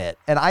getting it,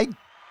 and I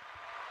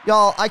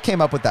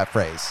came up with that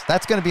phrase.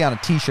 That's going to be on a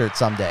t-shirt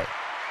someday.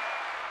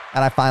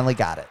 And I finally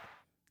got it.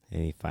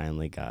 And he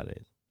finally got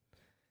it.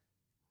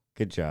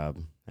 Good job.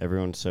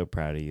 Everyone's so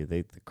proud of you.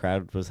 The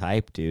crowd was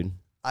hyped, dude.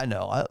 I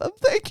know.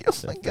 Thank you.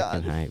 So Oh my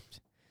God. hyped.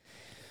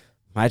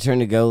 My turn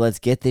to go. Let's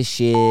get this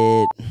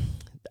shit.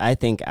 I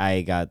think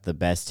I got the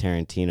best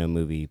Tarantino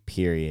movie,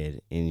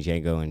 period, in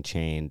Django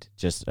Unchained.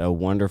 Just a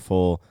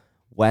wonderful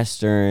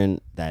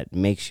Western that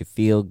makes you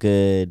feel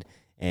good.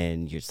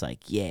 And you're just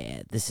like,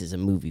 yeah, this is a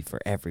movie for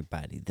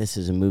everybody. This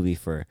is a movie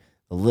for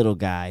the little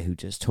guy who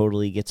just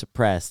totally gets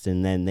oppressed.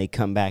 And then they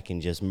come back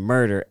and just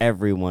murder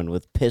everyone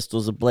with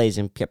pistols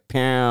ablazing, pew,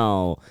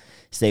 pew,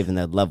 saving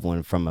their loved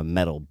one from a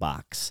metal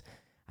box.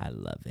 I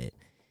love it.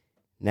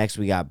 Next,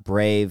 we got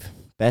Brave,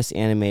 best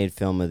animated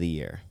film of the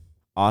year.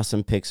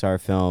 Awesome Pixar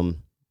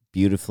film,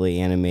 beautifully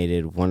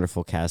animated,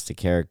 wonderful cast of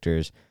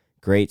characters,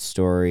 great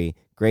story,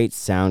 great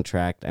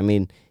soundtrack. I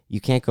mean,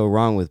 you can't go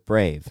wrong with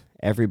Brave.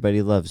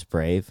 Everybody loves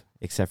Brave,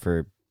 except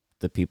for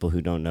the people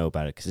who don't know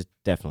about it, because it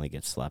definitely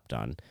gets slept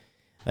on.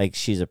 Like,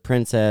 she's a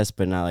princess,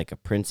 but not like a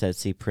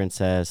princessy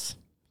princess.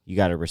 You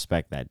got to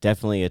respect that.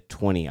 Definitely a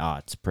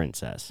 20-aughts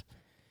princess.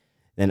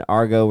 Then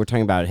Argo, we're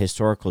talking about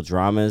historical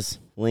dramas.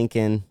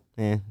 Lincoln,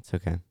 it's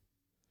okay.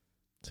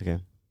 It's okay.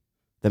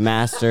 The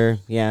Master,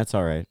 yeah, it's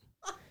all right.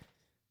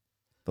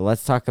 But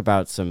let's talk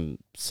about some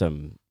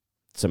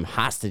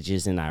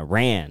hostages in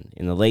Iran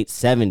in the late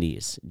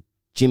 70s.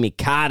 Jimmy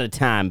Carter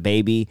time,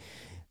 baby.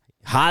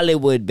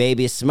 Hollywood,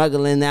 baby,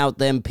 smuggling out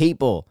them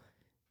people.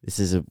 This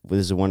is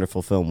a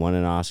wonderful film. Won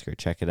an Oscar.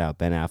 Check it out.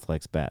 Ben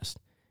Affleck's best.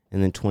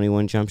 And then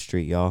 21 Jump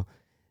Street, y'all.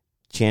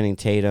 Channing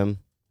Tatum,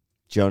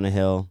 Jonah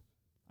Hill,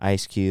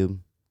 Ice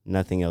Cube.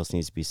 Nothing else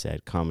needs to be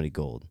said. Comedy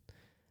gold.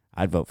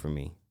 I'd vote for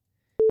me.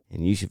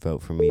 And you should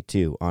vote for me,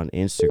 too. On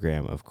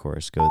Instagram, of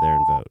course. Go there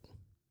and vote.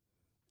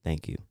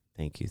 Thank you.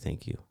 Thank you.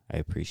 Thank you. I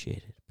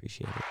appreciate it.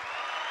 Appreciate it.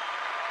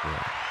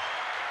 Yeah.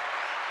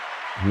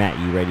 Matt,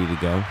 you ready to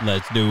go?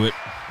 Let's do it.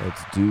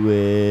 Let's do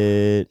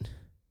it.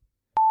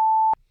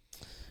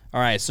 All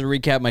right, so to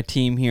recap my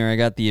team here, I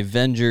got The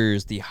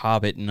Avengers, The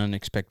Hobbit, An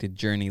Unexpected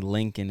Journey,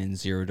 Lincoln, and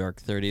Zero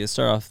Dark 30. Let's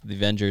start off with The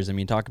Avengers. I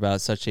mean, talk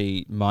about such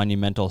a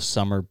monumental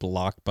summer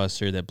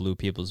blockbuster that blew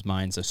people's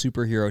minds. A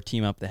superhero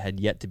team-up that had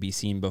yet to be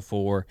seen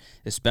before,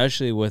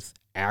 especially with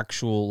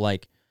actual,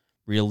 like,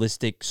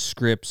 realistic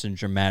scripts and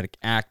dramatic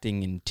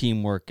acting and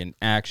teamwork and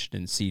action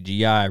and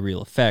CGI,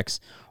 real effects,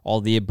 all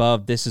the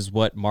above. This is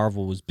what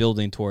Marvel was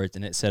building towards,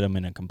 and it set them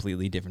in a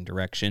completely different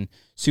direction.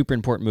 Super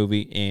important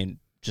movie, and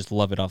just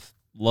love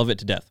it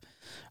to death,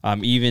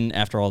 even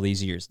after all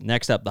these years.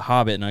 Next up, The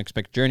Hobbit, An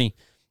Unexpected Journey.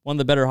 One of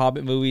the better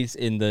Hobbit movies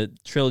in the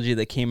trilogy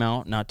that came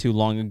out not too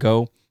long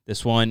ago.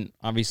 This one,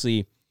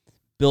 obviously,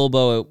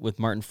 Bilbo with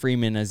Martin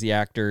Freeman as the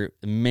actor,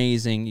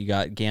 amazing. You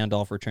got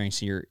Gandalf returning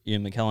to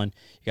Ian McKellen.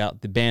 You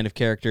got the band of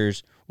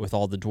characters with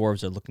all the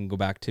dwarves they're looking to go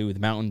back to the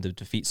mountain to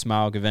defeat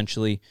Smaug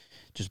eventually.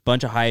 Just a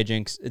bunch of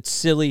hijinks. It's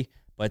silly,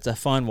 but it's a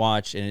fun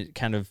watch, and it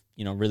kind of,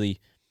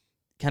 really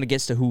kind of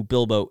gets to who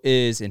Bilbo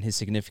is and his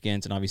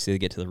significance, and obviously they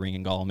get to the ring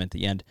and Gollum at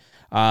the end.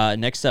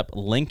 Next up,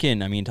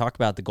 Lincoln. I mean, talk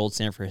about the gold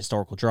standard for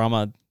historical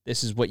drama.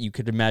 This is what you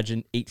could imagine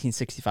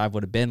 1865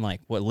 would have been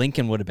like, what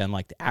Lincoln would have been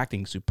like. The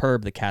acting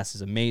superb, the cast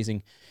is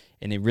amazing,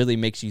 and it really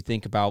makes you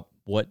think about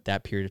what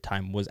that period of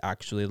time was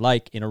actually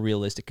like in a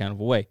realistic kind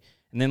of a way.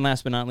 And then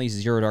last but not least,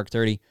 Zero Dark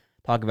 30.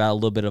 talk about a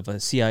little bit of a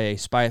CIA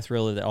spy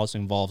thriller that also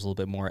involves a little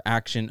bit more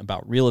action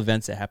about real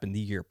events that happened the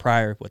year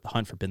prior with the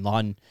hunt for bin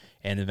Laden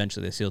and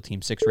eventually the SEAL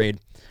Team 6 raid.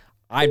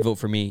 I'd vote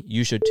for me.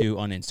 You should too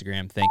on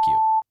Instagram. Thank you.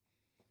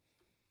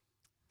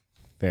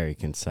 Very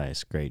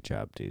concise. Great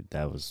job, dude.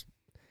 That was...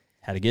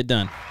 Had to get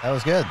done. That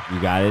was good.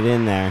 You got it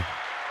in there.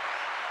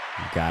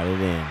 You got it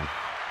in.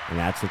 And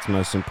that's what's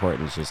most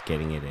important, is just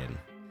getting it in.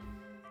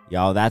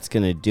 Y'all, that's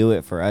going to do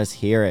it for us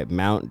here at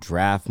Mount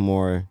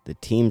Draftmore. The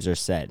teams are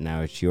set.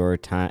 Now it's your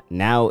time.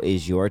 Now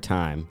is your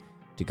time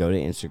to go to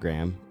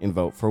Instagram and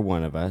vote for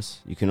one of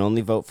us. You can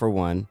only vote for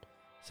one.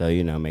 So,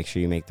 make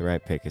sure you make the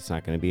right pick. It's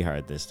not going to be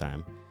hard this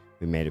time.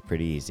 We made it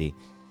pretty easy.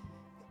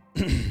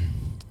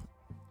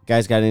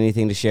 Guys, got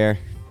anything to share?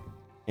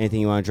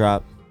 Anything you want to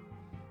drop?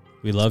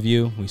 We love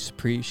you. We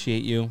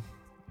appreciate you.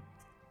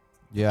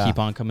 Yeah. Keep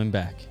on coming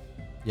back.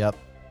 Yep.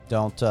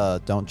 Don't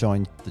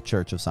join the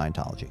Church of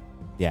Scientology.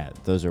 Yeah,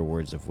 those are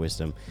words of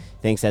wisdom.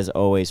 Thanks as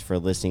always for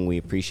listening. We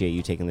appreciate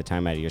you taking the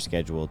time out of your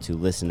schedule to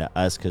listen to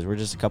us, because we're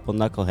just a couple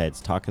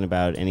knuckleheads talking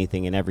about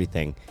anything and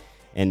everything.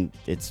 And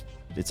it's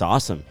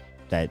awesome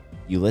that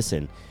you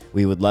listen.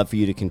 We would love for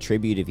you to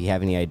contribute. If you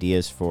have any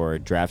ideas for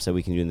drafts that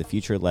we can do in the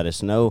future, let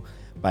us know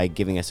by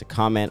giving us a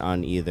comment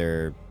on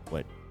either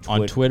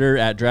on Twitter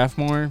at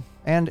Draftmore.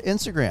 And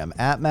Instagram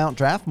at Mount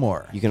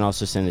Draftmore. You can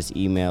also send us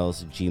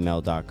emails at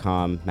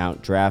gmail.com,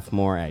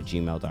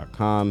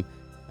 mountdraftmore@gmail.com.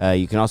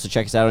 You can also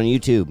check us out on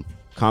YouTube.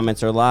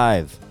 Comments are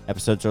live.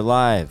 Episodes are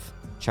live.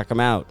 Check them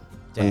out.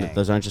 Dang.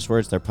 Those aren't just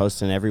words. They're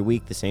posting every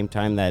week the same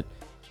time that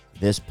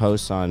this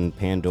posts on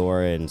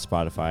Pandora and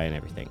Spotify and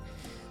everything.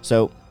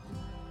 So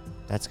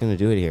that's going to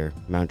do it here,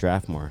 Mount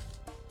Draftmore.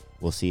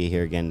 We'll see you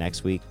here again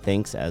next week.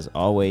 Thanks as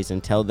always.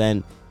 Until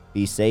then,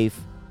 be safe.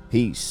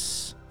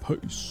 Peace.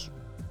 Peace.